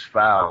MUX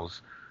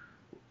files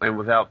and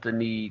without the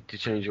need to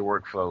change your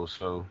workflow.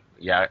 So,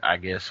 yeah, I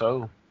guess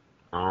so.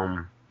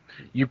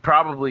 You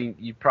probably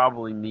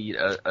need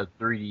a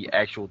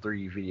actual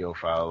 3D video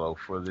file though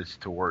for this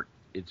to work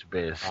its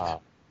best.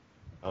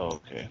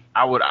 Okay.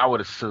 I would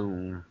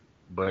assume,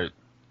 but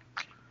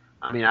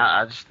I mean,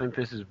 I just think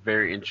this is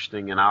very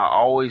interesting, and I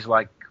always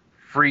like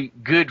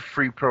good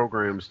free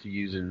programs to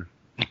use and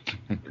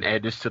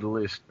add this to the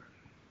list.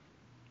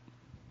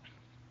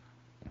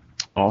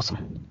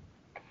 Awesome.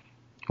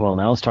 Well,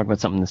 now let's talk about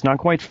something that's not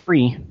quite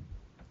free.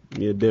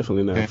 Yeah,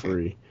 definitely not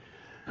free.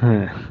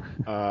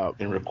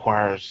 It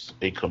requires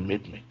a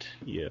commitment.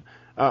 Yeah.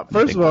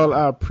 First of all,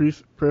 I'll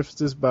preface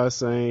this by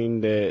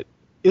saying that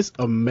it's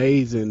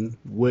amazing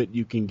what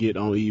you can get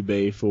on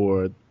eBay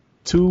for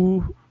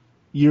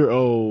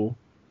 2-year-old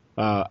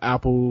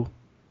Apple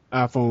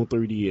iPhone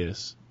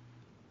 3DS.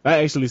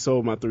 I actually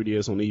sold my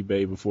 3DS on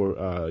eBay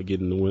before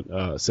getting the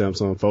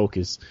Samsung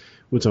Focus,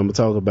 which I'm gonna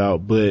talk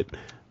about. But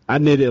I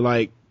needed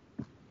like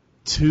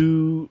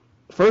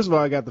First of all,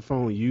 I got the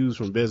phone used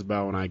from Best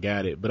Buy when I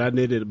got it, but I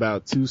needed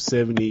about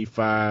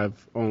 $275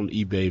 on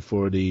eBay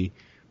for the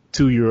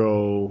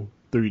 2-year-old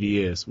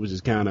 3DS, which is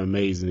kind of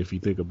amazing if you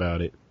think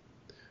about it.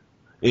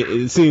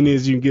 Seeing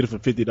as you can get it for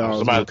 $50.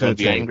 Somebody's gonna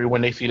be angry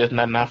when they see that's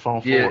not an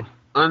iPhone 4. Yeah,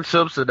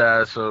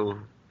 unsubsidized. So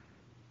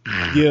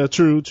yeah,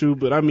 true.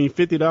 But I mean,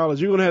 $50,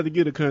 you're gonna have to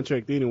get a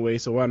contract anyway.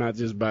 So why not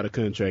just buy the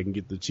contract and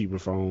get the cheaper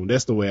phone?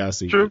 That's the way I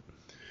see true. it.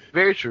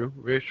 Very true.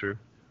 Very true.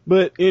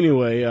 But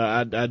anyway,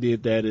 I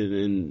did that,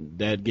 and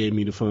that gave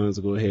me the funds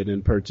to go ahead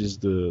and purchase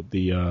the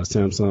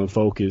Samsung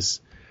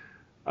Focus.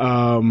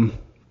 First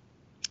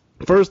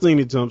thing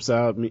that jumps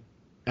out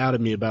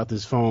of me about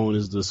this phone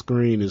is the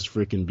screen is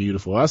freaking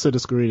beautiful. I said the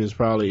screen is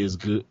probably as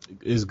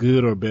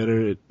good or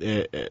better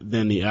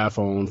than the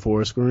iPhone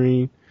 4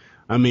 screen.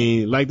 I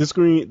mean, like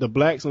the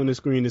blacks on the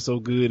screen is so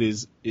good.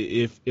 Is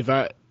if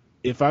I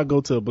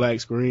go to a black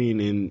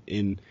screen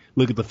and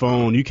look at the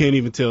phone, you can't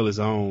even tell it's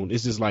on.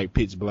 It's just like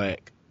pitch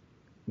black.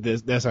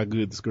 That's how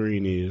good the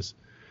screen is.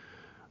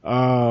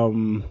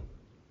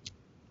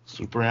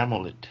 Super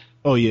AMOLED.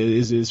 Oh yeah,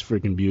 it's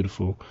freaking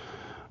beautiful.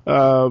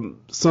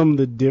 Some of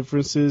the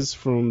differences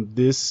from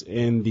this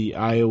and the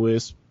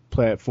iOS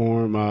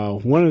platform.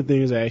 One of the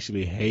things I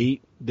actually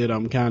hate that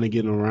I'm kind of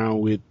getting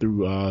around with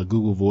through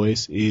Google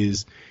Voice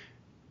is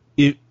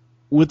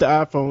with the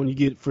iPhone you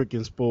get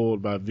freaking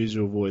spoiled by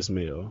visual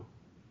voicemail,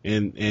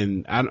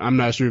 and I'm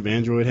not sure if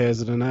Android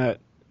has it or not,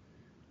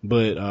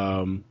 but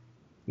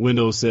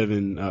Windows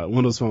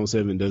Phone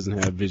 7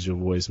 doesn't have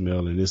visual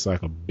voicemail, and it's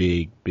like a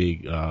big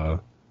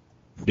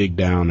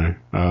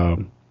downer.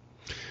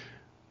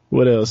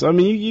 What else? I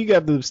mean, you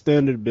got the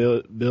standard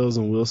bells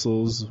and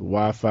whistles,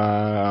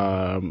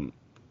 Wi-Fi,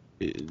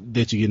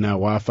 that you get now,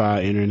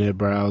 Wi-Fi, internet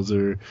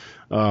browser,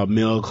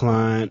 mail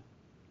client.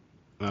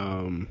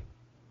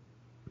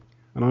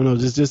 I don't know,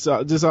 just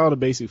all the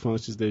basic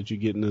functions that you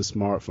get in a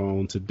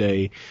smartphone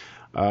today.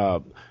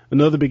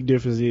 Another big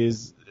difference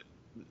is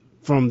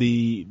from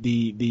the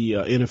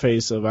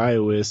interface of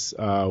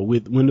iOS.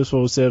 With Windows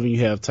Phone 7,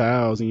 you have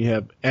tiles, and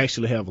you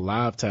actually have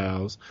live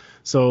tiles.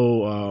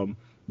 So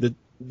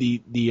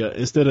the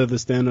instead of the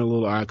standard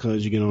little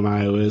icons you get on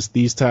iOS,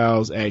 these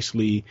tiles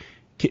actually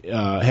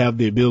have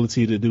the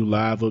ability to do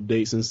live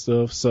updates and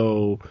stuff.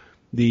 So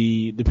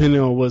depending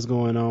on what's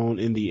going on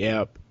in the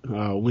app,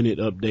 when it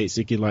updates,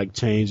 it can like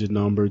change the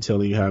number,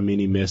 telling you how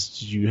many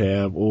messages you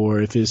have,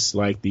 or if it's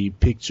like the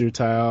picture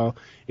tile,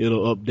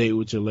 it'll update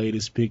with your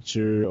latest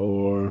picture,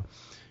 or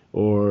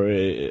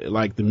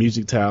like the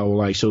music tile will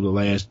like show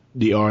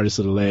the artist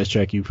of the last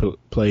track you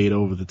played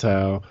over the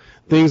tile.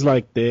 Things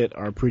like that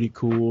are pretty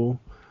cool.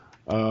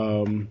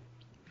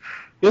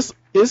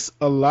 It's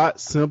a lot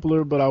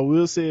simpler, but I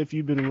will say if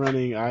you've been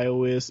running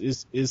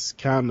iOS, it's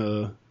kind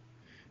of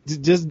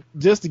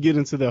just to get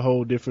into the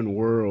whole different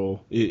world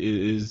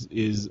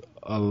is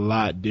a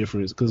lot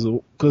different,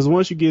 because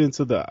once you get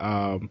into the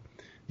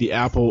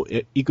Apple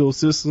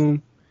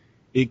ecosystem,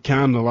 it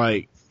kind of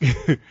like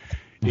it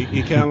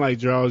kind of like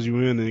draws you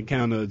in, and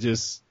kind of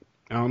just,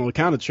 I don't know, it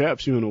kind of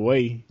traps you in a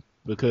way,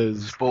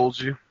 because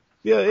Spoils you.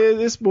 Yeah,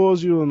 it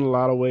spoils you in a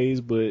lot of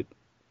ways, but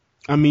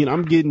I mean,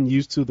 I'm getting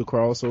used to the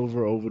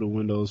crossover over the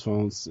Windows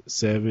Phone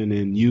 7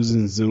 and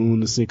using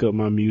Zoom to sync up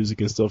my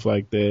music and stuff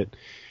like that.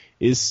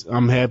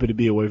 I'm happy to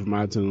be away from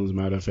iTunes,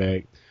 matter of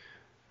fact.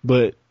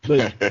 But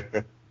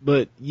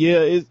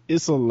yeah,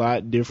 it's a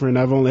lot different.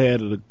 I've only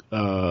had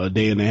a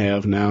day and a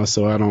half now,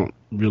 so I don't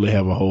really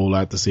have a whole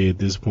lot to say at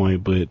this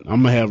point. But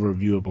I'm gonna have a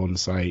review up on the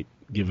site,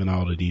 giving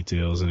all the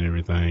details and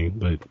everything.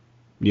 But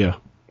yeah.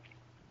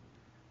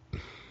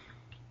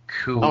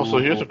 Cool. Oh, so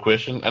here's a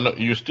question. I know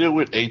you're still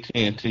with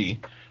AT&T,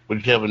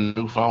 but you have a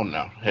new phone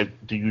now.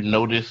 Do you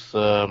notice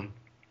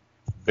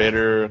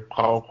better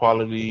call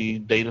quality,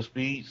 data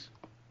speeds,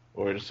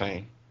 or the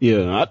same?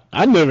 Yeah,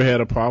 I never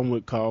had a problem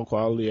with call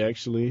quality,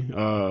 actually.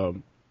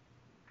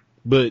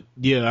 But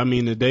yeah, I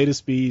mean, the data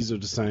speeds are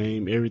the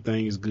same.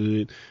 Everything is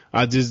good.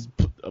 I just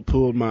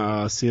pulled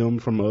my SIM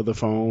from my other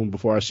phone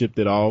before I shipped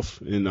it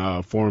off,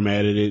 and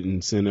formatted it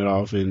and sent it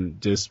off, and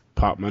just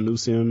popped my new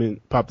SIM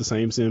and popped the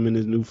same SIM in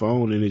this new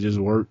phone, and it just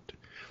worked.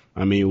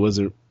 I mean, it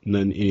wasn't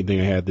anything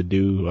I had to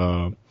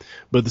do.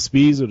 But the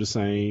speeds are the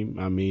same.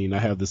 I mean, I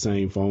have the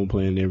same phone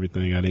plan and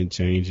everything. I didn't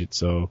change it.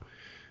 So,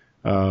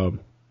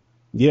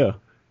 yeah.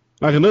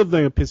 Like, another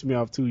thing that pissed me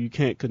off too, you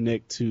can't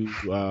connect to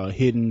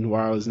hidden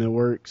wireless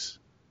networks.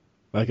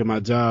 Like, at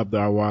my job,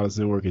 our wireless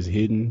network is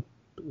hidden,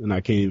 and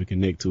I can't even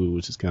connect to it,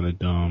 which is kind of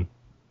dumb.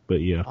 But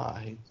yeah. Oh,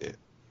 I hate that.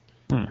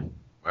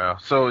 Wow.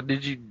 So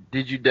did you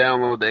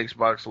download the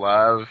Xbox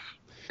Live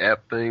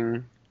app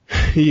thing?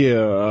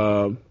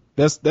 Yeah,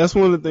 that's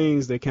one of the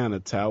things they kind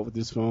of tout with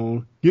this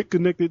phone. Get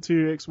connected to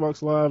your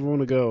Xbox Live on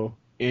the go,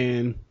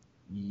 and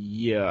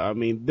Yeah, I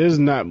mean, there's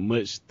not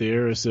much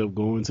there except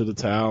going to the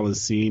tile and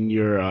seeing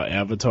your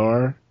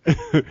avatar.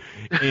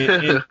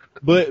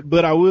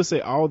 But I will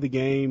say all the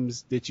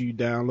games that you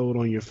download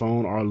on your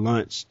phone are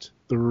launched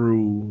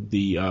through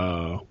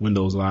the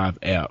Windows Live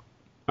app.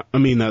 I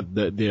mean, not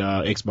the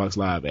Xbox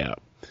Live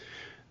app.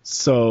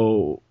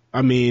 So,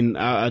 I mean,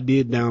 I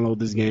did download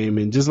this game,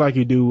 and just like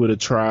you do with a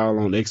trial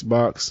on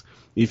Xbox,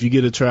 if you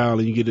get a trial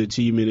and you get an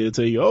achievement, it'll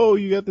tell you, oh,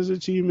 you got this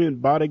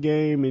achievement, buy the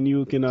game, and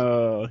you can,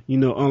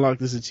 unlock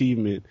this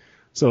achievement.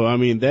 So, I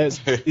mean, it's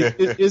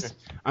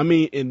I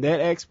mean, in that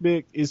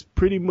aspect, it's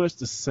pretty much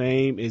the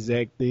same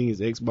exact thing as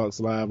Xbox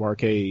Live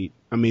Arcade.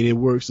 I mean, it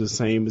works the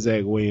same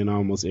exact way in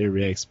almost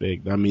every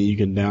aspect. I mean, you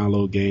can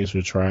download games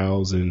for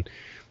trials, and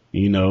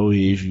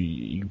if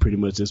you can pretty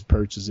much just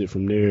purchase it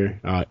from there,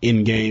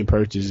 in-game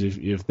purchase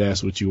if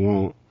that's what you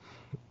want.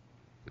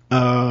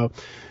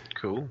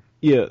 Cool.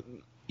 Yeah.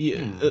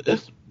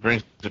 This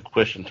brings the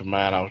question to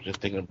mind. I was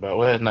just thinking about.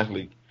 Well, it's not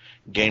really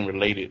game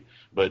related,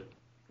 but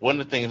one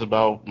of the things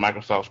about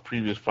Microsoft's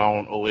previous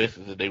phone OS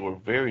is that they were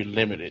very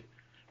limited.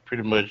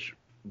 Pretty much,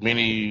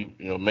 many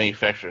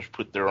manufacturers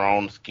put their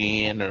own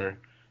skin or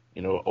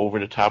over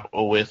the top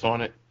OS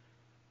on it,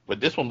 but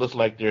this one looks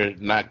like they're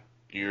not.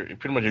 You're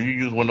pretty much, if you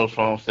use Windows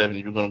Phone 7,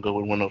 you're going to go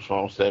with Windows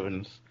Phone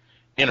 7's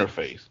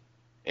interface.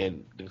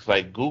 And it's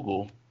like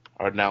Google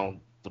are now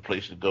the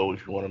place to go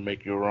if you want to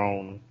make your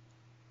own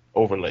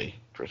overlay,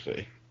 per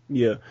se.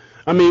 Yeah.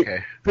 I mean...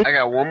 Okay. I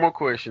got one more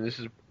question. This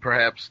is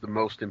perhaps the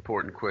most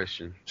important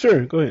question.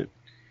 Sure, go ahead.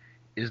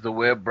 Is the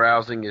web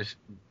browsing is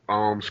the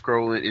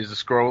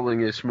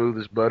scrolling as smooth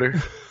as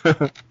butter?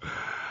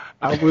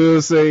 I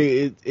will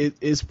say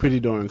it's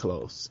pretty darn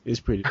close. It's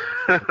pretty...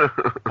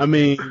 I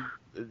mean...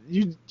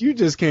 You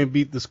just can't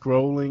beat the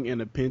scrolling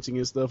and the pinching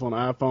and stuff on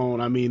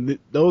iPhone. I mean,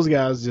 those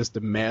guys just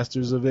the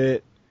masters of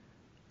it.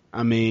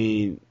 I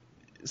mean,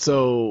 this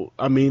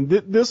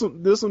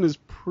one is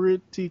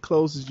pretty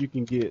close as you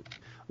can get.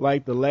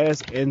 Like the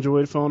last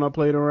Android phone I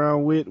played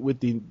around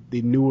with the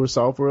newer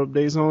software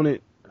updates on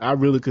it, I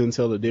really couldn't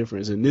tell the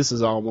difference. And this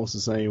is almost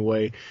the same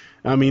way.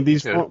 I mean,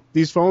 these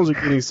phones are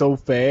getting so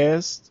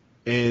fast,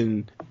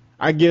 and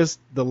I guess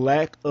the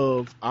lack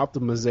of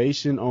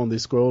optimization on the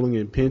scrolling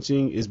and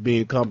pinching is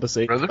being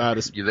compensated by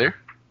the... You there?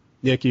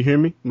 Yeah, can you hear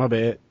me? My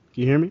bad.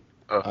 Can you hear me?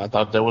 I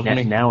thought that was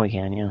me. Now we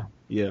can,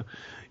 yeah.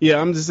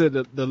 Yeah, I'm just saying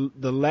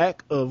the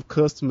lack of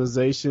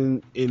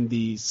customization in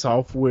the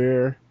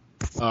software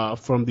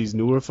from these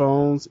newer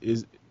phones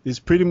is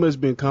pretty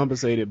much been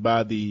compensated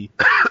by the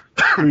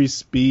increased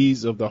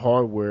speeds of the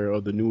hardware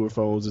of the newer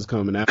phones that's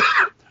coming out.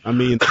 I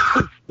mean,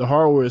 the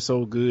hardware is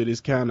so good,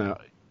 it's kind of...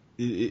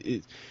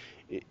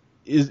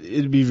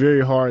 It'd be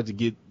very hard to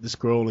get the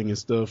scrolling and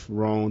stuff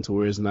wrong to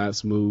where it's not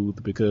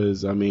smooth,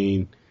 because I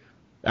mean,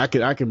 I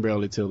can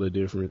barely tell the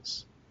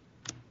difference.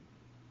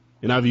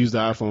 And I've used the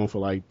iPhone for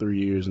like 3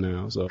 years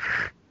now, so.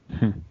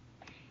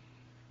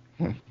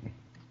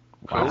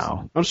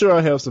 Wow. I'm sure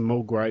I have some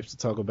more gripes to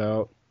talk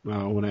about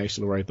when I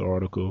actually write the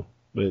article,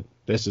 but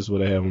that's just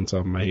what I have on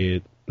top of my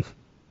head.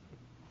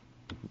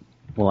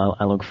 Well,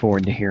 I look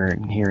forward to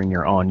hearing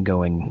your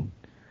ongoing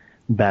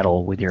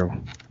battle with your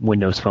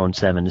Windows Phone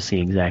 7 to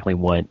see exactly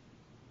what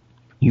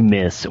you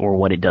miss or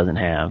what it doesn't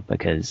have,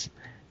 because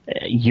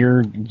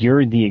you're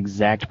the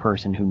exact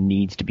person who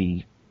needs to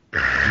be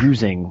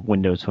using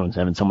Windows Phone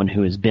 7, someone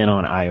who has been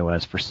on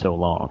iOS for so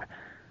long.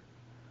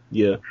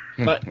 Yeah.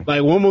 Like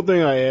one more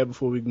thing I add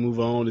before we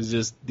move on is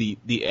just the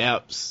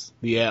apps.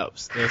 The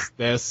apps.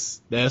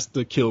 That's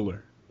the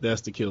killer.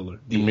 That's the killer.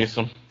 You miss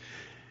them?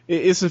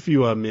 It's a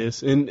few I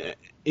miss, and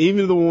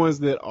even the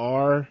ones that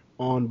are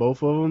on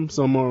both of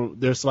them,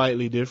 they're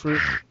slightly different.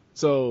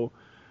 So,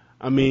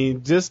 I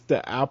mean, just the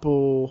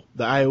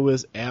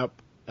iOS app,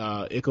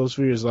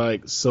 Ecosphere is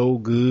like so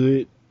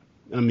good.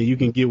 I mean, you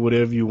can get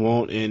whatever you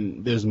want,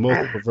 and there's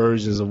multiple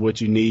versions of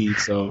what you need.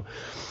 So,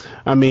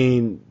 I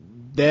mean,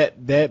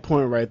 that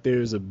point right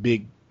there is a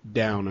big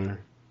downer.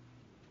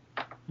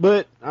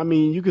 But I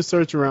mean, you can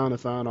search around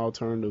and find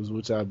alternatives,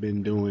 which I've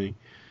been doing.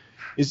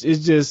 It's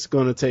just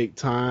gonna take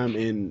time,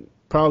 and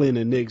probably in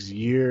the next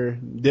year,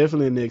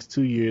 definitely in the next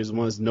 2 years,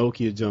 once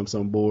Nokia jumps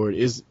on board,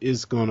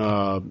 it's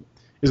gonna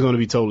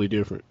be totally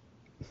different.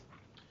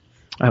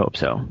 I hope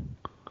so.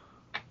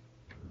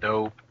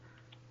 Dope.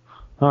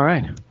 All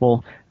right.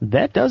 Well,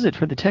 that does it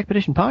for the Tech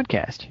Petition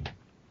podcast.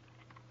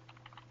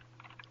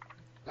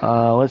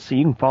 Let's see.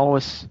 You can follow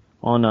us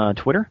on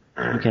Twitter.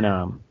 You can.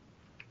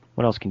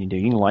 What else can you do?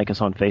 You can like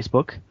us on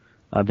Facebook.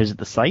 Visit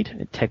the site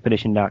at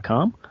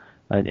techpetition.com.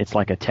 It's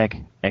like a tech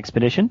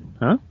expedition,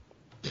 huh?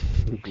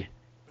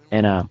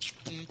 And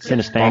send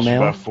us fan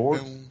mail.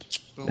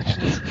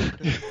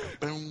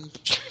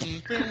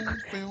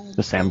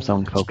 The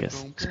Samsung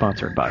Focus,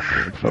 sponsored by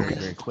Focus.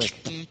 Very quick.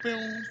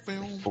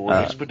 Ford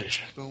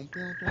Expedition.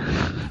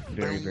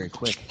 Very, very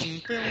quick.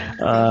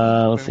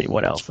 Let's see,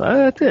 what else?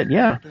 That's it,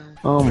 yeah.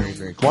 Very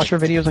quick. Watch our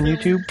videos on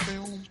YouTube.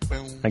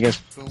 I guess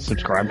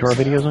subscribe to our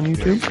videos on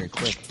YouTube. Very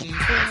quick.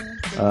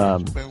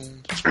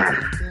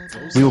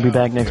 We will be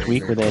back next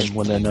week with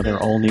another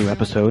all-new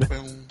episode.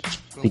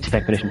 the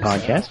Expedition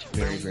Podcast.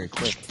 Very, very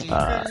quick.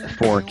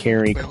 For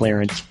Carrie,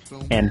 Clarence,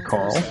 and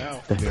Carl.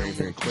 Very,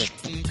 very quick.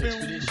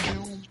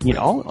 You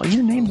know, all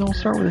your names all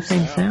start with the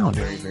same sound.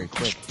 Very, very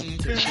quick.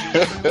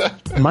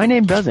 My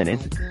name doesn't.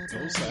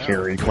 It's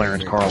Carrie,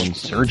 Clarence, Carl, and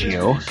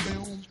Sergio.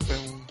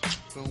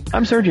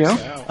 I'm Sergio.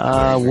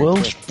 We'll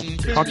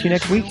talk to you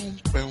next week.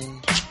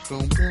 Go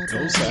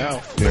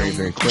south. Very,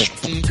 very quick.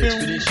 Go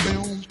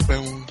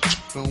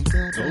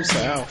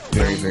south.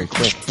 Very, very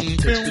quick.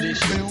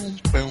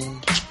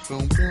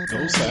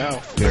 Go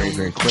south. Very,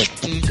 very quick.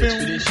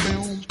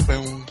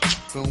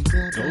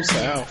 Go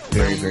south.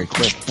 Very, very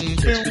quick.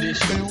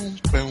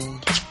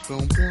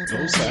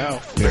 Go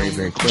south. Very,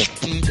 very quick.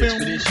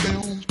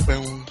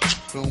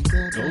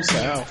 Go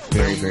south.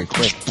 Very, very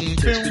quick.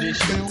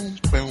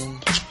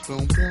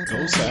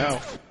 Go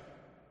south.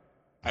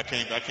 I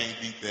can't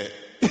beat that.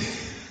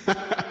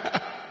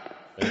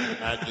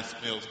 It just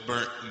smells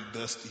burnt and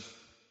dusty.